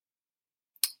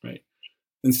 Right,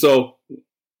 and so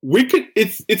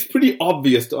it's pretty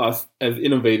obvious to us as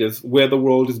innovators where the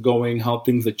world is going, how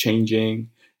things are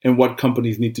changing, and what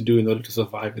companies need to do in order to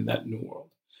survive in that new world.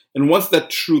 And once that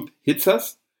truth hits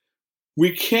us,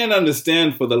 we can't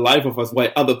understand for the life of us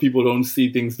why other people don't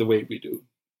see things the way we do.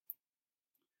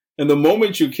 And the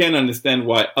moment you can't understand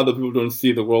why other people don't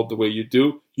see the world the way you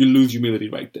do, you lose humility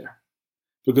right there.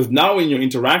 Because now in your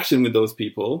interaction with those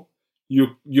people,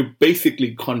 you're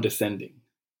basically condescending.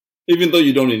 Even though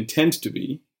you don't intend to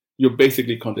be, you're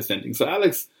basically condescending. So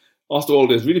Alex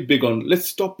Osterwalder is really big on, let's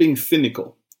stop being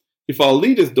cynical. If our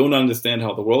leaders don't understand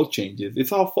how the world changes,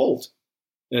 it's our fault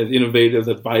as innovators,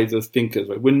 advisors, thinkers.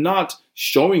 Right? We're not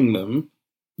showing them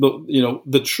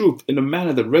the truth in a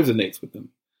manner that resonates with them,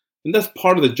 and that's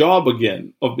part of the job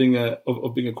again of being a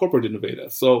corporate innovator.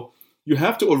 So you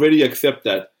have to already accept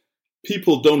that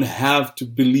people don't have to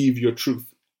believe your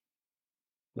truth,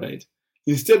 right?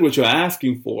 Instead, what you're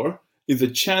asking for is a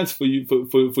chance for you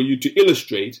to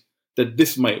illustrate that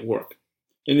this might work.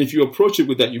 And if you approach it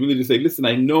with that humility, say, listen,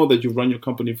 I know that you've run your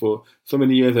company for so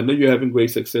many years. I know you're having great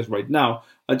success right now.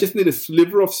 I just need a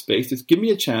sliver of space. Just give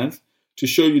me a chance to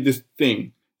show you this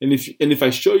thing. And if I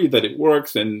show you that it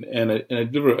works and I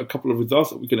deliver a couple of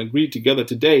results that we can agree together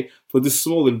today for this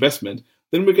small investment,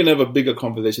 then we can have a bigger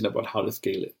conversation about how to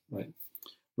scale it, right?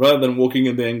 Rather than walking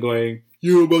in there and going,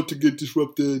 you're about to get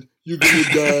disrupted. You're going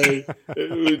to die.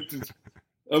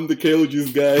 I'm the kale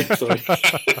juice guy. Sorry.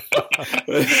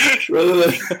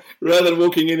 rather than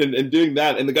walking in and doing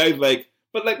that, and the guy's like,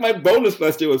 but like my bonus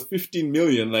last year was 15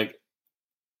 million. Like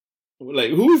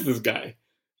who is this guy?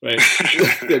 Right?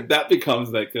 That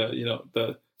becomes like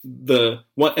the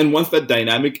one. And once that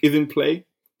dynamic is in play,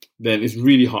 then it's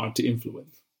really hard to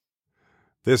influence.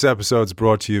 This episode's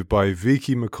brought to you by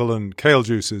Viki McCullen Kale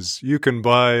Juices. You can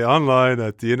buy online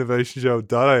at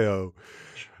theinnovationshow.io.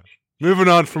 Moving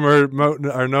on from our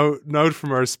note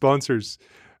from our sponsors.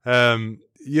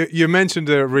 You mentioned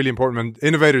a really important one.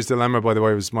 Innovator's Dilemma, by the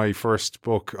way, was my first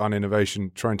book on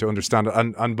innovation, trying to understand it.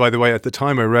 And by the way, at the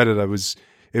time I read it,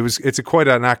 it's quite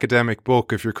an academic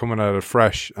book if you're coming at it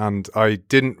fresh, and I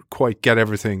didn't quite get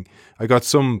everything. I got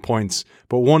some points,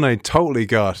 but one I totally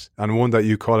got, and one that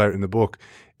you call out in the book,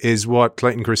 is what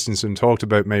Clayton Christensen talked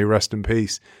about, may he rest in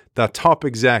peace, that top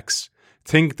execs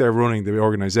think they're running the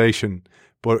organization,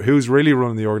 but who's really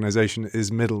running the organization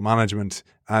is middle management.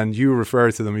 And you've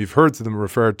heard them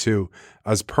referred to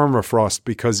as permafrost,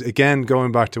 because again,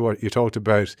 going back to what you talked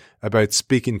about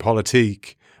speaking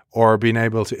politique or being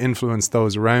able to influence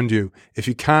those around you, if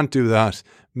you can't do that,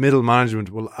 middle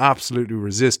management will absolutely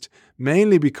resist,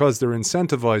 mainly because they're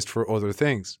incentivized for other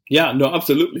things. Yeah, no,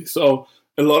 absolutely. So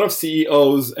a lot of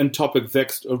CEOs and top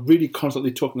execs are really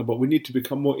constantly talking about we need to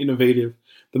become more innovative.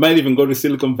 They might even go to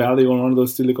Silicon Valley on one of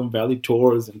those Silicon Valley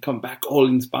tours and come back all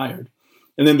inspired.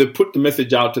 And then they put the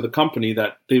message out to the company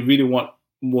that they really want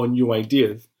more new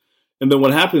ideas. And then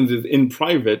what happens is in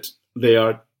private, they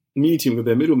are meeting with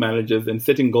their middle managers and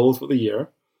setting goals for the year.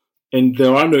 And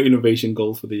there are no innovation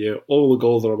goals for the year. All the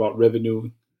goals are about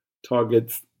revenue,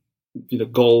 targets,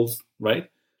 goals, right?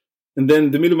 And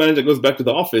then the middle manager goes back to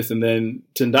the office, and then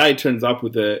Tendayi turns up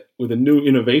with a new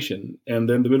innovation. And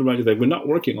then the middle manager is like, we're not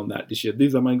working on that this year.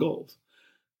 These are my goals.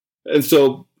 And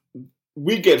so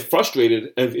we get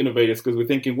frustrated as innovators because we're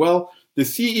thinking, well, the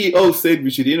CEO said we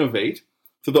should innovate.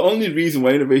 So the only reason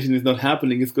why innovation is not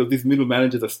happening is because these middle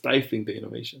managers are stifling the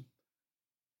innovation,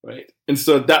 right? And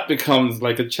so that becomes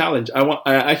like a challenge. I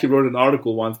actually wrote an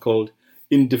article once called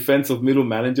 "In Defense of Middle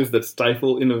Managers That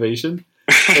Stifle Innovation,"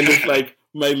 and it's like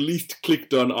my least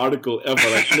clicked on article ever.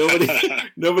 Like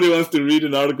nobody wants to read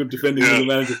an article defending middle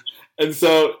managers. And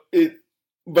so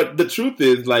but the truth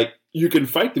is, like, you can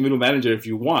fight the middle manager if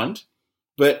you want.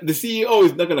 But the CEO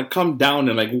is not going to come down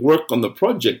and like work on the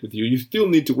project with you. You still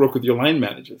need to work with your line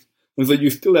managers. And so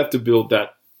you still have to build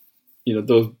that,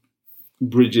 those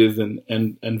bridges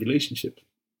and relationships.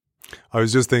 I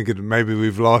was just thinking maybe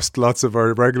we've lost lots of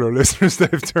our regular listeners.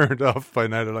 They've turned off by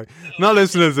now. They're like, not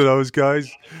listening to those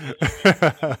guys.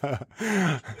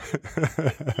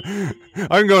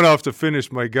 I'm going off to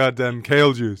finish my goddamn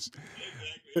kale juice.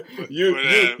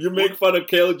 You make fun of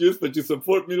kale juice, but you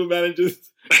support middle managers.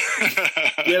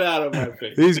 Get out of my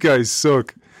face. These guys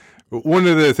suck. One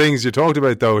of the things you talked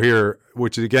about, though, here,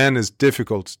 which again is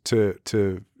difficult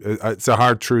to it's a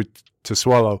hard truth to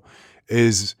swallow,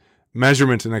 is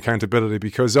measurement and accountability.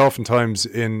 Because oftentimes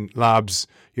in labs,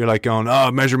 you're like going,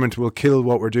 measurement will kill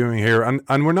what we're doing here,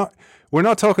 and we're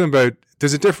not talking about.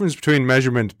 There's a difference between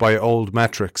measurement by old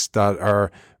metrics that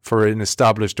are for an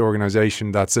established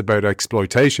organization that's about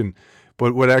exploitation.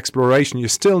 But with exploration, you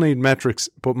still need metrics.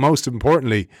 But most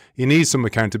importantly, you need some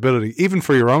accountability, even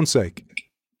for your own sake.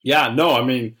 Yeah, no, I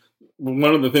mean,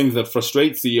 one of the things that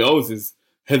frustrates CEOs is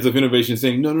heads of innovation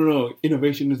saying, no,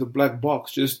 innovation is a black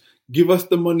box. Just give us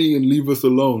the money and leave us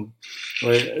alone.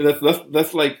 Right?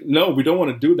 That's like, no, we don't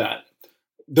want to do that.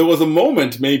 There was a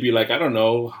moment maybe like, I don't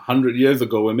know, 100 years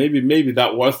ago where maybe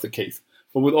that was the case.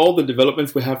 But with all the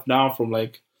developments we have now, from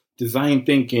like design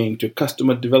thinking to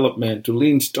customer development to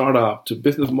lean startup to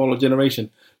business model generation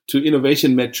to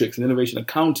innovation metrics and innovation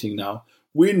accounting now,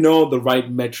 we know the right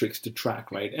metrics to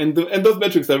track, right? And those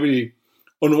metrics are really,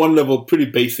 on one level, pretty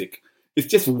basic. It's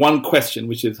just one question,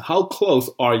 which is, how close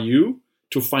are you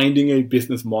to finding a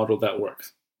business model that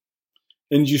works?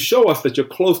 And you show us that you're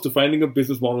close to finding a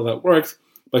business model that works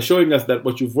by showing us that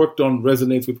what you've worked on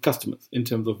resonates with customers in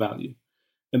terms of value,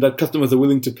 and that customers are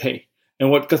willing to pay. And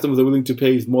what customers are willing to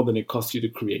pay is more than it costs you to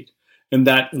create. And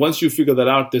that once you figure that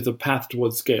out, there's a path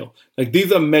towards scale. Like,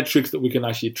 these are metrics that we can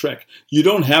actually track. You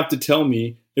don't have to tell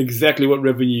me exactly what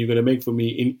revenue you're going to make for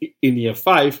me in year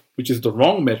 5, which is the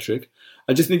wrong metric.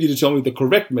 I just need you to tell me the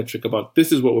correct metric about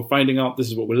this is what we're finding out, this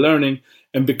is what we're learning.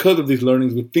 And because of these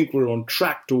learnings, we think we're on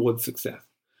track towards success.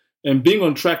 And being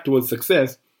on track towards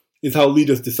success is how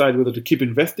leaders decide whether to keep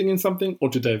investing in something or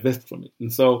to divest from it.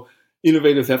 And so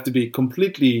innovators have to be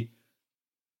completely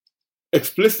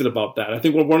explicit about that. I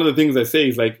think one of the things I say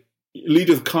is, like,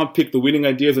 leaders can't pick the winning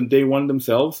ideas on day one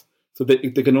themselves, so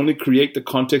that they can only create the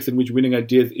context in which winning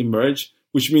ideas emerge,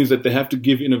 which means that they have to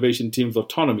give innovation teams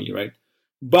autonomy, right?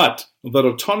 But that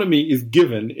autonomy is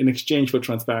given in exchange for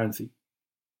transparency.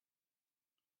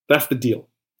 That's the deal.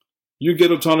 You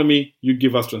get autonomy, you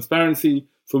give us transparency,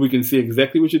 so we can see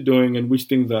exactly what you're doing and which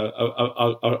things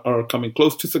are coming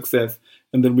close to success,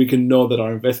 and then we can know that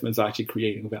our investments are actually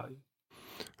creating value.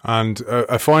 And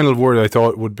a final word I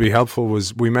thought would be helpful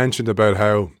was, we mentioned about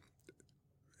how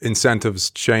incentives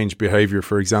change behavior,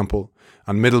 for example,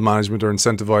 and middle management are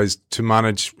incentivized to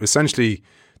manage essentially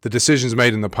the decisions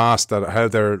made in the past, that how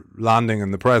they're landing in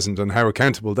the present and how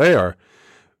accountable they are.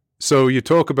 So you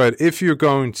talk about, if you're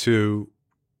going to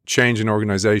change an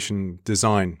organization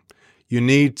design, you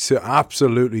need to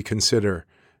absolutely consider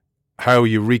how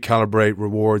you recalibrate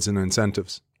rewards and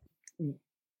incentives.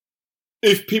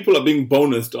 If people are being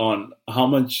bonused on how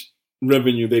much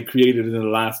revenue they created in the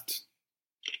last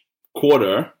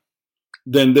quarter,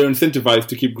 then they're incentivized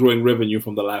to keep growing revenue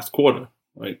from the last quarter,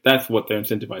 right? That's what they're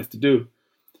incentivized to do.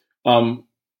 3M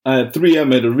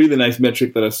had a really nice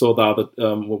metric that I saw that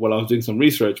while I was doing some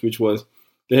research, which was,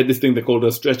 they had this thing they called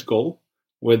a stretch goal,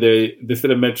 where they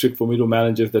set a metric for middle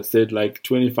managers that said like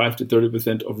 25 to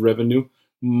 30% of revenue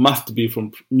must be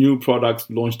from new products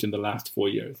launched in the last 4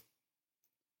 years.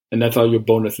 And that's how your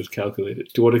bonus is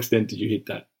calculated. To what extent did you hit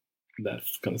that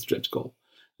kind of stretch goal?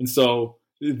 And so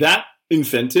that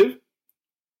incentive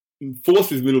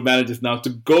forces middle managers now to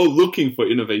go looking for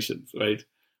innovations, right?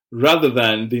 rather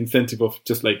than the incentive of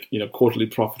just like, quarterly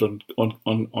profit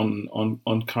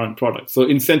on current products. So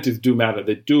incentives do matter.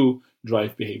 They do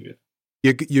drive behavior.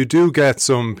 You do get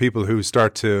some people who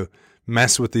start to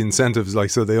mess with the incentives, like,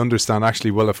 so they understand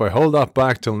actually, well, if I hold that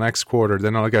back till next quarter,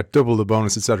 then I'll get double the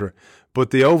bonus, etc.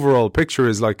 But the overall picture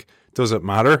is like, does it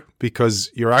matter? Because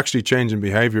you're actually changing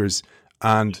behaviors,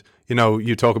 and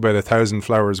you talk about 1,000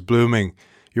 flowers blooming.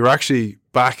 You're actually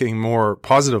backing more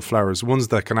positive flowers, ones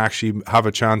that can actually have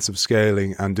a chance of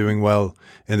scaling and doing well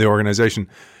in the organization.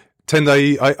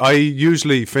 Tendayi, I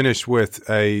usually finish with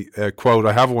a quote.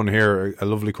 I have one here, a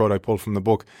lovely quote I pulled from the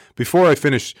book. Before I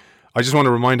finish, I just want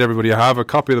to remind everybody I have a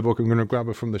copy of the book. I'm going to grab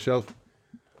it from the shelf.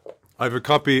 I have a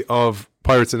copy of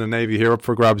Pirates in the Navy here up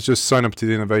for grabs. Just sign up to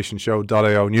the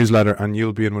innovationshow.io newsletter and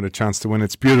you'll be in with a chance to win.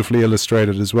 It's beautifully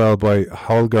illustrated as well by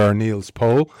Holger Niels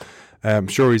Pohl. I'm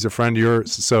sure he's a friend of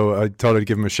yours, so I thought I'd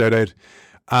give him a shout out.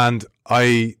 And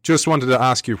I just wanted to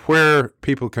ask you where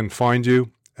people can find you.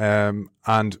 And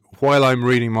while I'm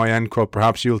reading my end quote,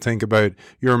 perhaps you'll think about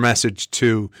your message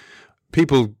to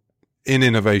people in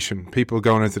innovation, people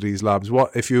going into these labs.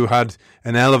 What if you had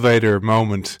an elevator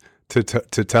moment to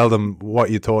tell them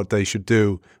what you thought they should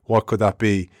do? What could that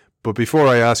be? But before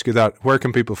I ask you that, where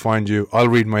can people find you? I'll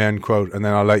read my end quote and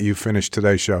then I'll let you finish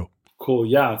today's show. Cool.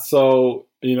 Yeah. So,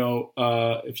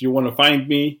 if you want to find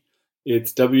me,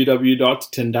 it's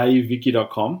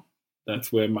www.tendayiviki.com.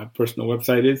 That's where my personal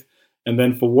website is. And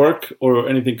then for work or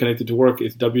anything connected to work,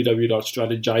 it's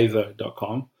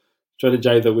www.strategizer.com.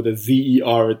 Strategizer with a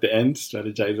Z-E-R at the end,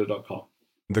 strategizer.com.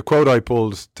 The quote I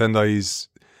pulled, Tendayi, is,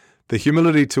 "The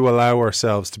humility to allow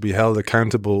ourselves to be held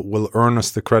accountable will earn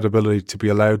us the credibility to be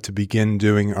allowed to begin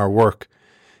doing our work.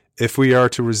 If we are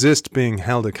to resist being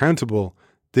held accountable,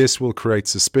 this will create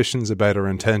suspicions about our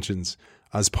intentions.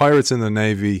 As pirates in the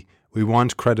Navy, we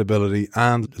want credibility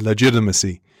and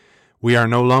legitimacy. We are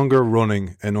no longer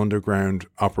running an underground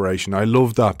operation." I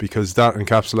love that because that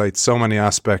encapsulates so many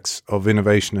aspects of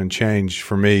innovation and change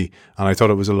for me, and I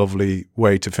thought it was a lovely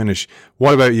way to finish.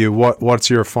 What about you? What's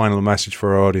your final message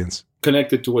for our audience?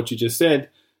 Connected to what you just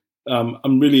said,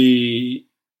 I'm really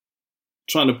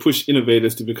trying to push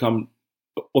innovators to become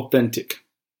authentic.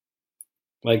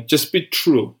 Like, just be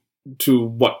true to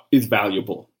what is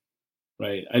valuable,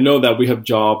 right? I know that we have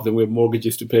jobs and we have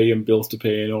mortgages to pay and bills to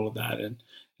pay and all of that, and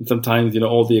sometimes,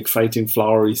 all the exciting,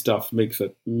 flowery stuff makes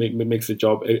the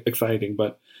job exciting.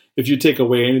 But if you take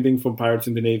away anything from Pirates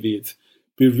in the Navy, it's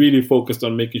be really focused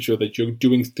on making sure that you're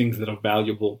doing things that are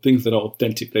valuable, things that are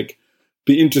authentic. Like,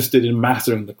 be interested in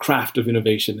mastering the craft of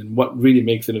innovation and what really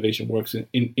makes innovation works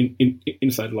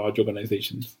inside large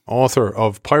organizations. Author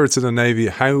of Pirates in the Navy,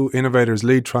 How Innovators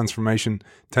Lead Transformation,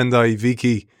 Tendayi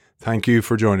Viki, thank you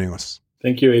for joining us.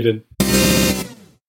 Thank you, Aidan.